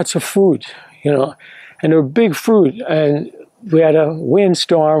lots of fruit, you know, and they were big fruit. And we had a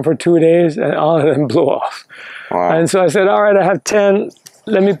windstorm for 2 days and all of them blew off. Wow. And so I said, all right, I have 10.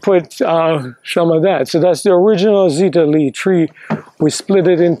 Let me put some of that. So that's the original Zeta Lee tree. We split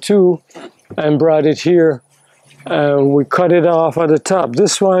it in 2 and brought it here. And we cut it off at the top.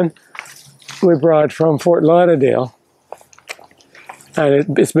 This one we brought from Fort Lauderdale.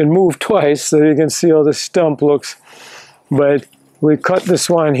 And it's been moved twice, so you can see how the stump looks. But we cut this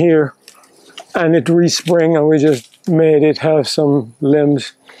one here, and it re-sprang, and we just made it have some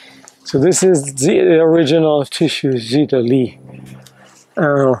limbs. So this is the original tissue Zeta Lee.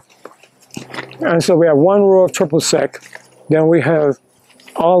 And so we have 1 row of triple sec. Then we have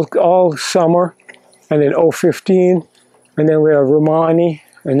all summer, and then 015, and then we have Romani,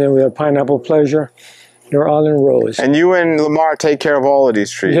 and then we have Pineapple Pleasure. They're all in rows. And you and Lamar take care of all of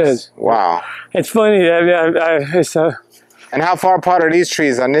these trees? Yes. Wow. It's funny. And how far apart are these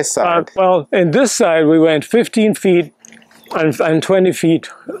trees on this side? Well, in this side we went 15 feet and 20 feet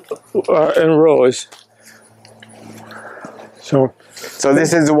in rows. So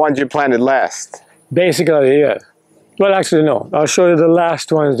this is the ones you planted last? Basically, yeah. Well, actually, no. I'll show you the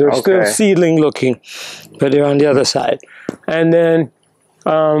last ones. They're still seedling looking, but they're on the other side. And then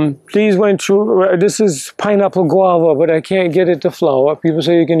these went through, this is pineapple guava, but I can't get it to flower. People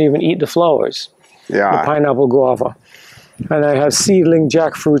say you can even eat the flowers. Yeah. The pineapple guava. And I have seedling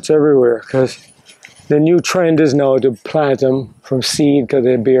jackfruits everywhere because the new trend is now to plant them from seed because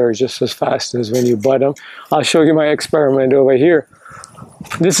they bear just as fast as when you bud them. I'll show you my experiment over here.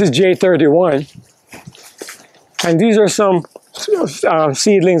 This is J31. And these are some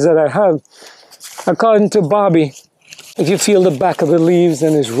seedlings that I have. According to Bobby, if you feel the back of the leaves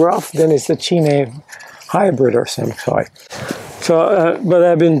and it's rough, then it's the Chine hybrid or some sort. So, but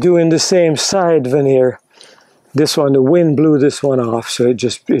I've been doing the same side veneer. This one, the wind blew this one off, so it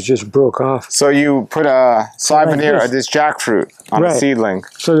just broke off. So you put a side veneer of this jackfruit on the seedling.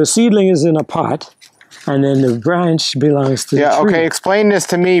 So the seedling is in a pot, and then the branch belongs to the tree. Yeah, okay, explain this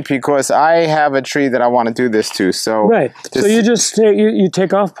to me because I have a tree that I want to do this to. So so you just you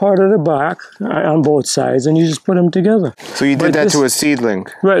take off part of the bark on both sides, and you just put them together. So you did that to a seedling.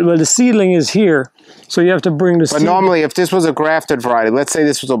 Right, well the seedling is here, so you have to bring the seedling. But normally if this was a grafted variety, let's say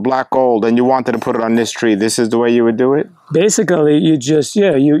this was a black gold and you wanted to put it on this tree, this is the way you would do it? Basically, you just,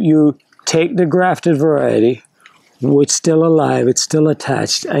 you take the grafted variety, it's still alive, it's still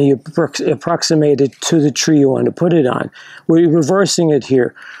attached, and you approximate it to the tree you want to put it on. We're reversing it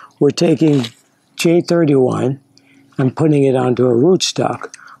here. We're taking J31, and putting it onto a rootstock.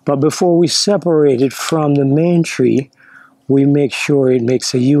 But before we separate it from the main tree, we make sure it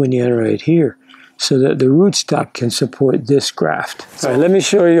makes a union right here so that the rootstock can support this graft. All right, let me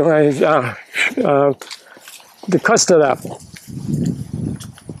show you my, the custard apple.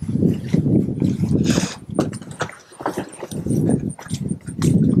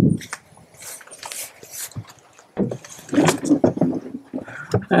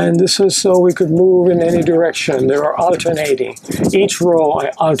 And this is so we could move in any direction. They are alternating. Each row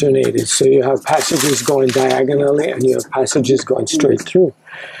I alternated. So you have passages going diagonally and you have passages going straight through.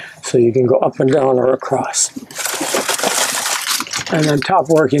 So you can go up and down or across. And I'm top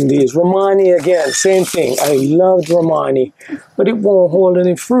working these. Romani again, same thing. I loved Romani, but it won't hold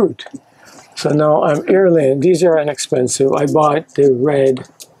any fruit. So now I'm earling. These are inexpensive. I bought the red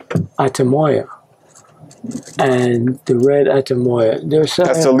Atamoya. And the red Atamoya.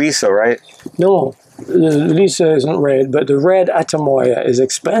 That's the Lisa, right? No, the Lisa isn't red, but the red Atamoya is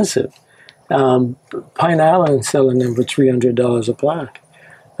expensive. Pine Island selling them for $300 a plant.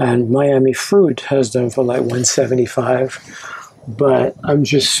 And Miami Fruit has them for like $175. But I'm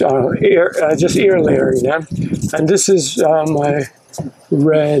just ear layering them. And this is my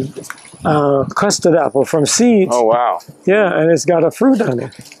red custard apple from seeds. Oh, wow. Yeah, and it's got a fruit on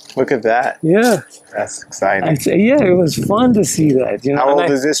it. Look at that. Yeah. That's exciting. Yeah, it was fun to see that. You know, how old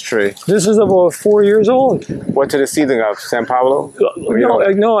is this tree? This is about 4 years old. What's the seedling of? San Pablo?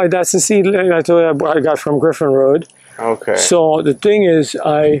 No, that's the seedling I told you I got from Griffin Road. Okay. So the thing is,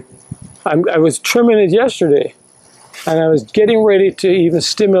 I was trimming it yesterday, and I was getting ready to even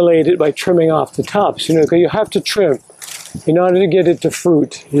stimulate it by trimming off the tops. You know, because you have to trim. In order to get it to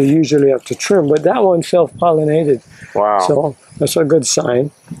fruit, you usually have to trim. But that one self-pollinated. Wow. So that's a good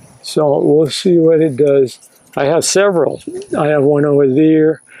sign. So we'll see what it does. I have several. I have one over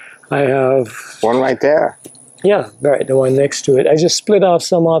there. I have... one right there. Yeah, right, the one next to it. I just split off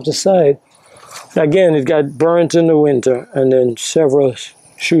some off the side. Again, it got burnt in the winter, and then several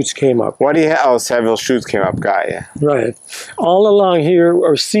shoots came up. What do you have? Oh, several shoots came up, got you. Right. All along here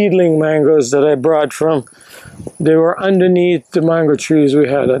are seedling mangoes that I brought from... They were underneath the mango trees we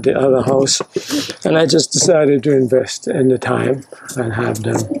had at the other house. And I just decided to invest in the time and have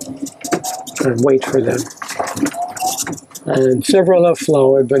them and wait for them. And several have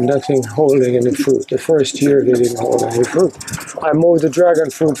flowered, but nothing holding any fruit. The first year they didn't hold any fruit. I moved the dragon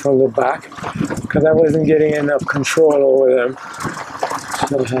fruit from the back because I wasn't getting enough control over them.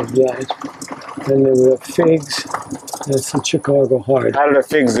 So I have that. And then we have figs. That's the Chicago Hard. How do the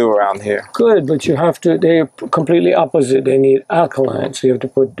figs do around here? Good, but you have to, they're completely opposite. They need alkaline, so you have to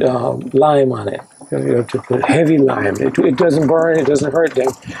put lime on it. You have to put heavy lime. It doesn't burn, it doesn't hurt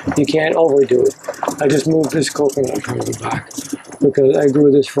them. You can't overdo it. I just moved this coconut from the back because I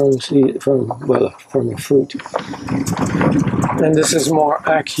grew this from a fruit. And this is more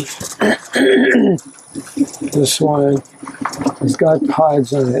Akee. This one has got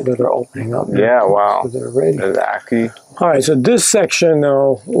pods on it that are opening up now. Yeah, wow. So they're ready. There's Akee. All right, so this section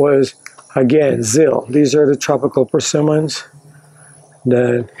now was, again, Zill. These are the tropical persimmons.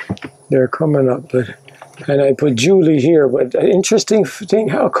 Then they're coming up. And I put Julie here, but an interesting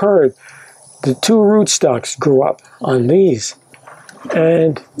thing occurred. The two rootstocks grew up on these.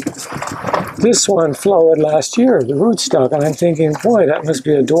 And this one flowered last year, the rootstock, and I'm thinking, boy, that must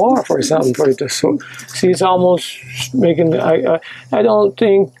be a dwarf or something for it to so. See, it's almost making. I don't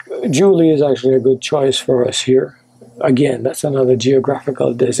think Julie is actually a good choice for us here. Again, that's another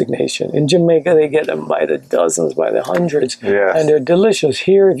geographical designation. In Jamaica, they get them by the dozens, by the hundreds, yes. And they're delicious.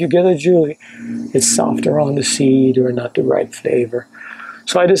 Here, if you get a Julie, it's softer on the seed or not the right flavor.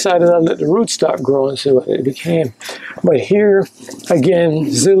 So I decided I'd let the rootstock grow and see what it became. But here, again,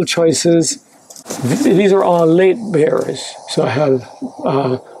 Zill choices. These are all late bearers. So I have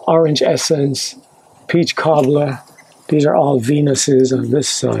orange essence, peach cobbler. These are all Venuses on this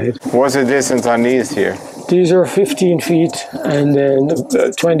side. What's the distance on these here? These are 15 feet and then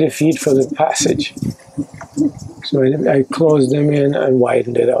 20 feet for the passage. So I closed them in and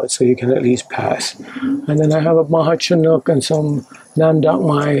widened it out so you can at least pass. And then I have a Mahachinook and some Namdak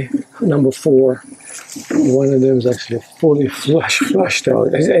Mai number 4. One of them is actually fully flushed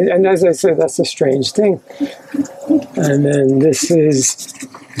out. And as I said, that's a strange thing. And then this is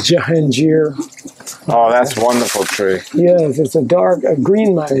Jahangir. Oh, that's a wonderful tree. Yes, it's a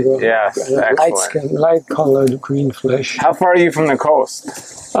green mango. Yes, excellent. Light-colored green flesh. How far are you from the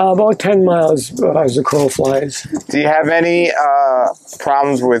coast? About 10 miles as the crow flies. Do you have any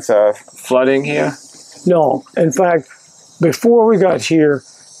problems with flooding here? No. In fact, before we got here,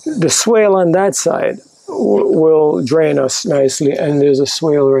 the swale on that side will drain us nicely, and there's a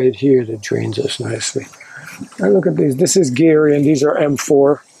swale right here that drains us nicely. And look at these. This is Gary, and these are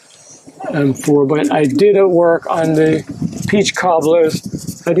M4. But I did a work on the peach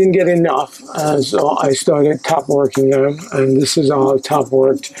cobblers. I didn't get enough, so I started top working them, and this is all top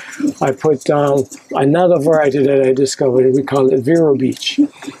worked. I put down another variety that I discovered. We call it Verbo Beach.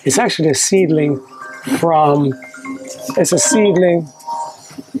 It's actually a seedling from. It's a seedling.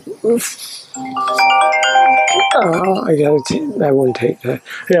 I won't take that.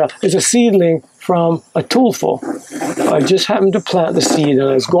 Yeah, it's a seedling from a tulfo. I just happened to plant the seed, and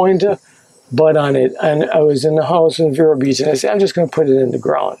I was going to bud on it, and I was in the house in Verbo Beach, and I said, I'm just going to put it in the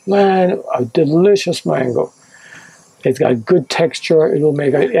ground. Man, a delicious mango. It's got good texture. It will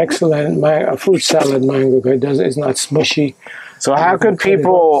make an excellent a fruit salad mango because it's not smushy. So how could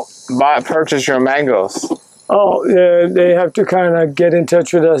people purchase your mangoes? Oh, they have to kind of get in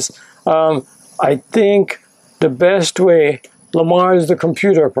touch with us. I think the best way, Lamar is the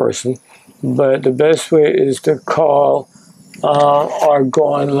computer person, but the best way is to call or go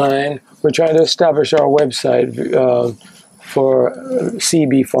online. We're trying to establish our website for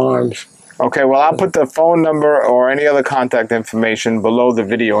CB Farms. Okay, well, I'll put the phone number or any other contact information below the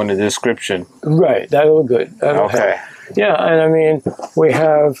video in the description. Right, that'll be good. That'll okay. Help. Yeah, and I mean, we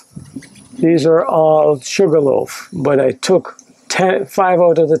have, these are all sugarloaf, but I took 5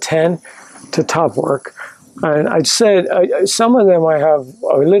 out of the 10 to top work. And I said, some of them I have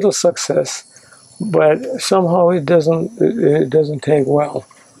a little success, but somehow it doesn't take well.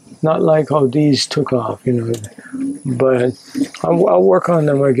 Not like how these took off, you know. But I'll work on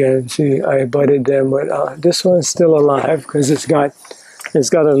them again. See, I budded them, but this one's still alive because it's got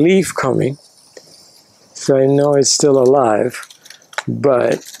a leaf coming, so I know it's still alive.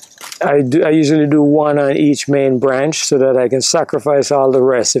 But I usually do one on each main branch so that I can sacrifice all the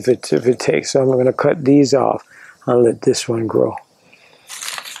rest if it takes. So I'm going to cut these off and let this one grow.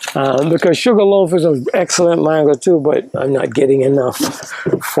 Because sugarloaf is an excellent mango too, but I'm not getting enough.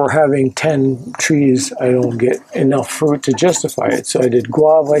 For having 10 trees, I don't get enough fruit to justify it. So I did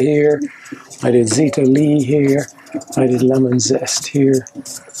guava here, I did Zeta Lee here, I did lemon zest here.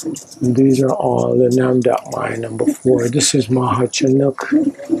 And these are all the Namdapmai number 4. This is Maha Chinook.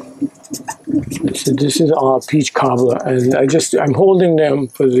 This is all peach cobbler, and I'm holding them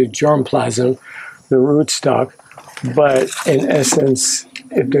for the germplasm, the rootstock, but in essence,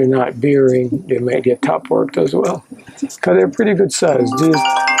 if they're not bearing, they might get top worked as well, because they're pretty good size.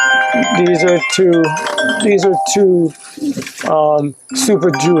 These are two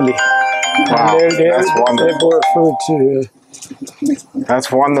Super Julie. Wow, that's wonderful. They bore fruit too. That's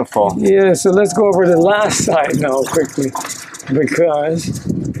wonderful. Yeah, so let's go over the last side now quickly, because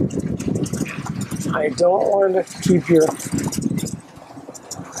I don't want to keep your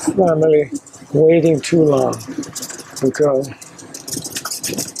family waiting too long.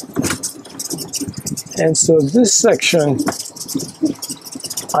 And so this section,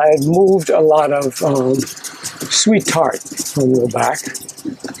 I had moved a lot of sweet tart from the back,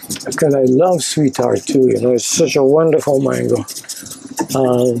 because I love sweet tart too. You know, it's such a wonderful mango.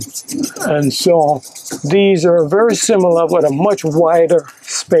 And so these are very similar, but a much wider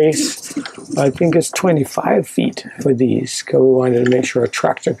space. I think it's 25 feet for these, because we wanted to make sure a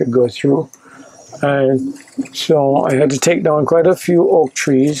tractor could go through. And so I had to take down quite a few oak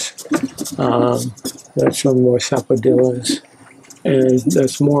trees. That's some more sapodillas. And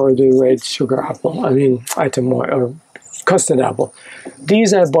that's more of the red sugar apple. I mean, or custard apple.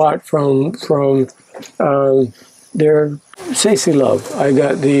 These I bought from their Sacy Love. I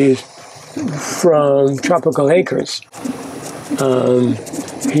got these from Tropical Acres.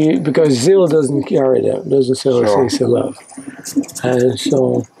 Because Zill doesn't carry them, doesn't sell Sacy Love. And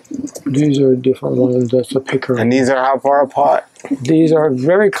so these are different ones. That's a picker. And these are how far apart? These are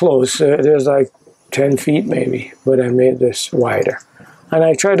very close. There's like 10 feet maybe, but I made this wider. And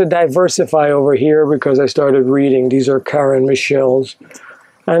I try to diversify over here because I started reading. These are Karen Michelle's.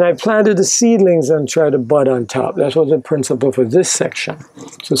 And I planted the seedlings and tried to bud on top. That's what the principle for this section.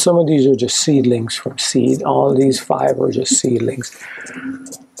 So some of these are just seedlings from seed. All these 5 are just seedlings.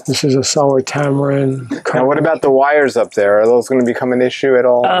 This is a sour tamarind. Now, what about the wires up there? Are those going to become an issue at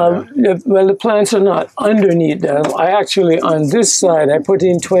all? Well, the plants are not underneath them. I actually, on this side, I put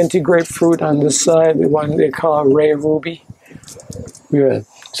in 20 grapefruit on this side, the one they call Ray Ruby. Yeah.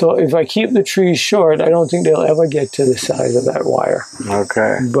 So if I keep the trees short, I don't think they'll ever get to the size of that wire.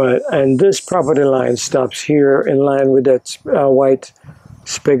 Okay. And this property line stops here in line with that white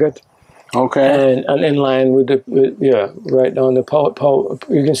spigot. Okay. And in line with right down the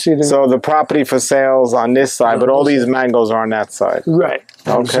you can see the. So the property for sales on this side, but all these mangoes are on that side. Right.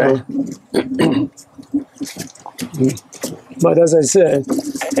 Okay. But as I said,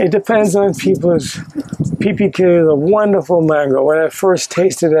 it depends on people's PPK is a wonderful mango. When I first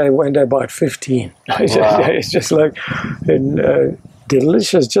tasted it, I bought 15. Wow. It's just like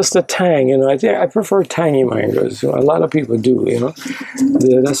delicious, just a tang. You know, I prefer tangy mangoes. So a lot of people do. You know,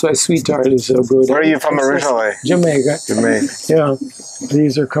 that's why sweet tart is so good. Where are you from originally? Jamaica. Jamaica. Yeah,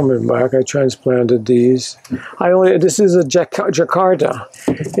 these are coming back. I transplanted these. This is a Jakarta.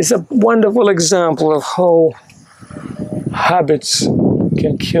 It's a wonderful example of how habits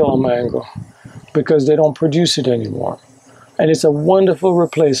can kill a mango because they don't produce it anymore. And it's a wonderful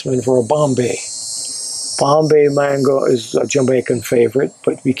replacement for a Bombay. Bombay mango is a Jamaican favorite,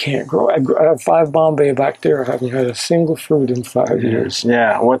 but we can't grow. I have 5 Bombay back there. I haven't had a single fruit in 5 years.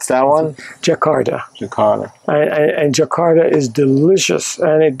 Yeah, what's that one? Jakarta. Jakarta. And Jakarta is delicious,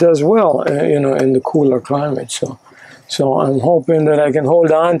 and it does well, you know, in the cooler climate. So I'm hoping that I can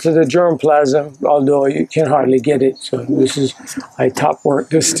hold on to the germplasm, although you can hardly get it. So I top work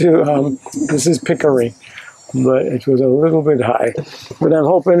this too. This is Pickering, but it was a little bit high. But I'm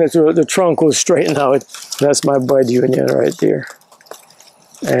hoping that the trunk will straighten out. That's my bud union right there.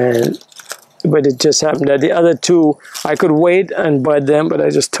 But it just happened that the other 2, I could wait and bud them, but I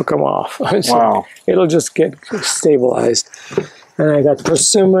just took them off. So wow. It'll just get stabilized. And I got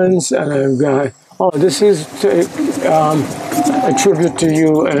persimmons, and I've got, this is a tribute to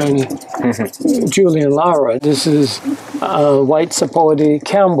you and Julie and Laura. This is white sapote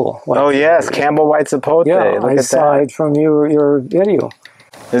Campbell. Yes, Campbell white sapote. Yeah, I saw it from your video.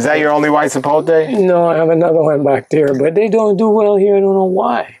 Is that your only white sapote? No, I have another one back there, but they don't do well here. I don't know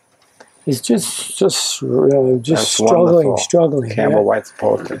why. It's just struggling. Campbell white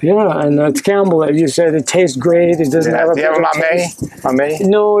sapote. Yeah, and that's Campbell. You said it tastes great. It doesn't have a. Do you have a Mamey?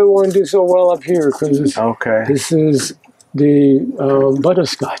 No, it won't do so well up here because this is the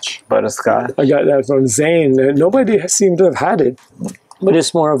butterscotch. Butterscotch. I got that from Zane. Nobody seemed to have had it, but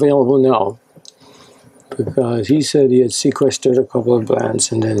it's more available now. Because he said he had sequestered a couple of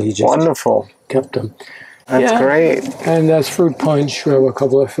plants and then he just kept them. That's great. And that's fruit punch. We have a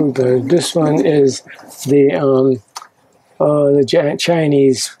couple of fruit punch. This one is the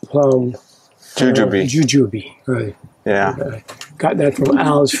Chinese plum. Jujube. Jujube, right. Yeah. Got that from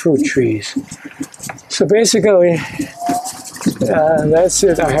Al's Fruit Trees. So basically, that's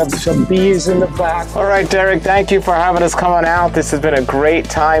it. I have some bees in the back. All right, Derrick, thank you for having us come on out. This has been a great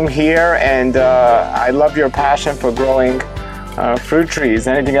time here, and I love your passion for growing fruit trees.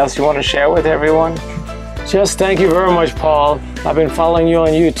 Anything else you want to share with everyone? Just thank you very much, Paul. I've been following you on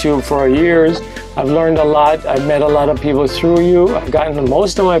YouTube for years. I've learned a lot. I've met a lot of people through you. I've gotten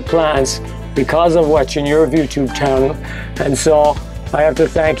most of my plants because of watching your YouTube channel. And so I have to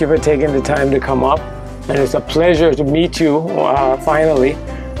thank you for taking the time to come up. And it's a pleasure to meet you finally.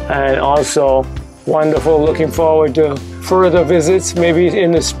 And also wonderful, looking forward to further visits, maybe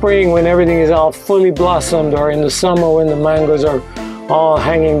in the spring when everything is all fully blossomed, or in the summer when the mangoes are all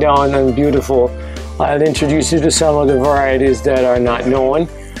hanging down and beautiful. I'll introduce you to some of the varieties that are not known.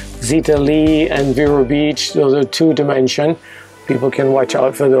 Zeta Lee and Verbo Beach, those are 2 to mention. People can watch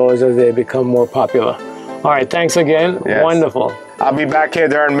out for those as they become more popular. All right, thanks again. Yes. Wonderful. I'll be back here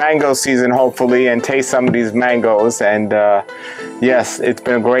during mango season, hopefully, and taste some of these mangoes. And yes, it's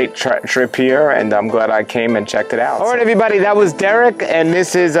been a great trip here, and I'm glad I came and checked it out. All right, everybody, that was Derrick, and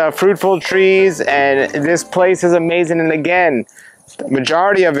this is Fruitful Trees, and this place is amazing. And again, the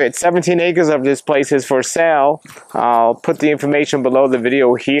majority of it, 17 acres of this place, is for sale. I'll put the information below the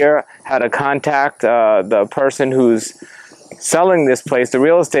video here, how to contact the person who's selling this place, the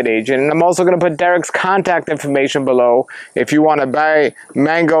real estate agent. And I'm also going to put Derrick's contact information below. If you want to buy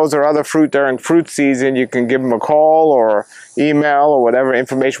mangoes or other fruit during fruit season, you can give him a call or email or whatever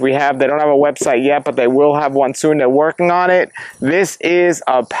information we have. They don't have a website yet, but they will have one soon. They're working on it. This is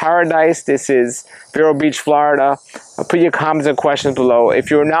a paradise. This is Vero Beach, Florida. Put your comments and questions below.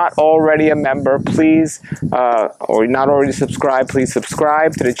 If you're not already a member, please, or not already subscribed, please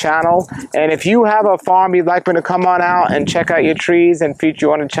subscribe to the channel. And if you have a farm you'd like me to come on out and check out your trees and feature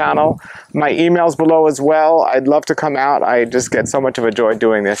you on the channel, my email's below as well. I'd love to come out. I just get so much of a joy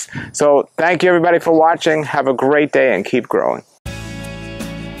doing this. So thank you everybody for watching. Have a great day and keep growing.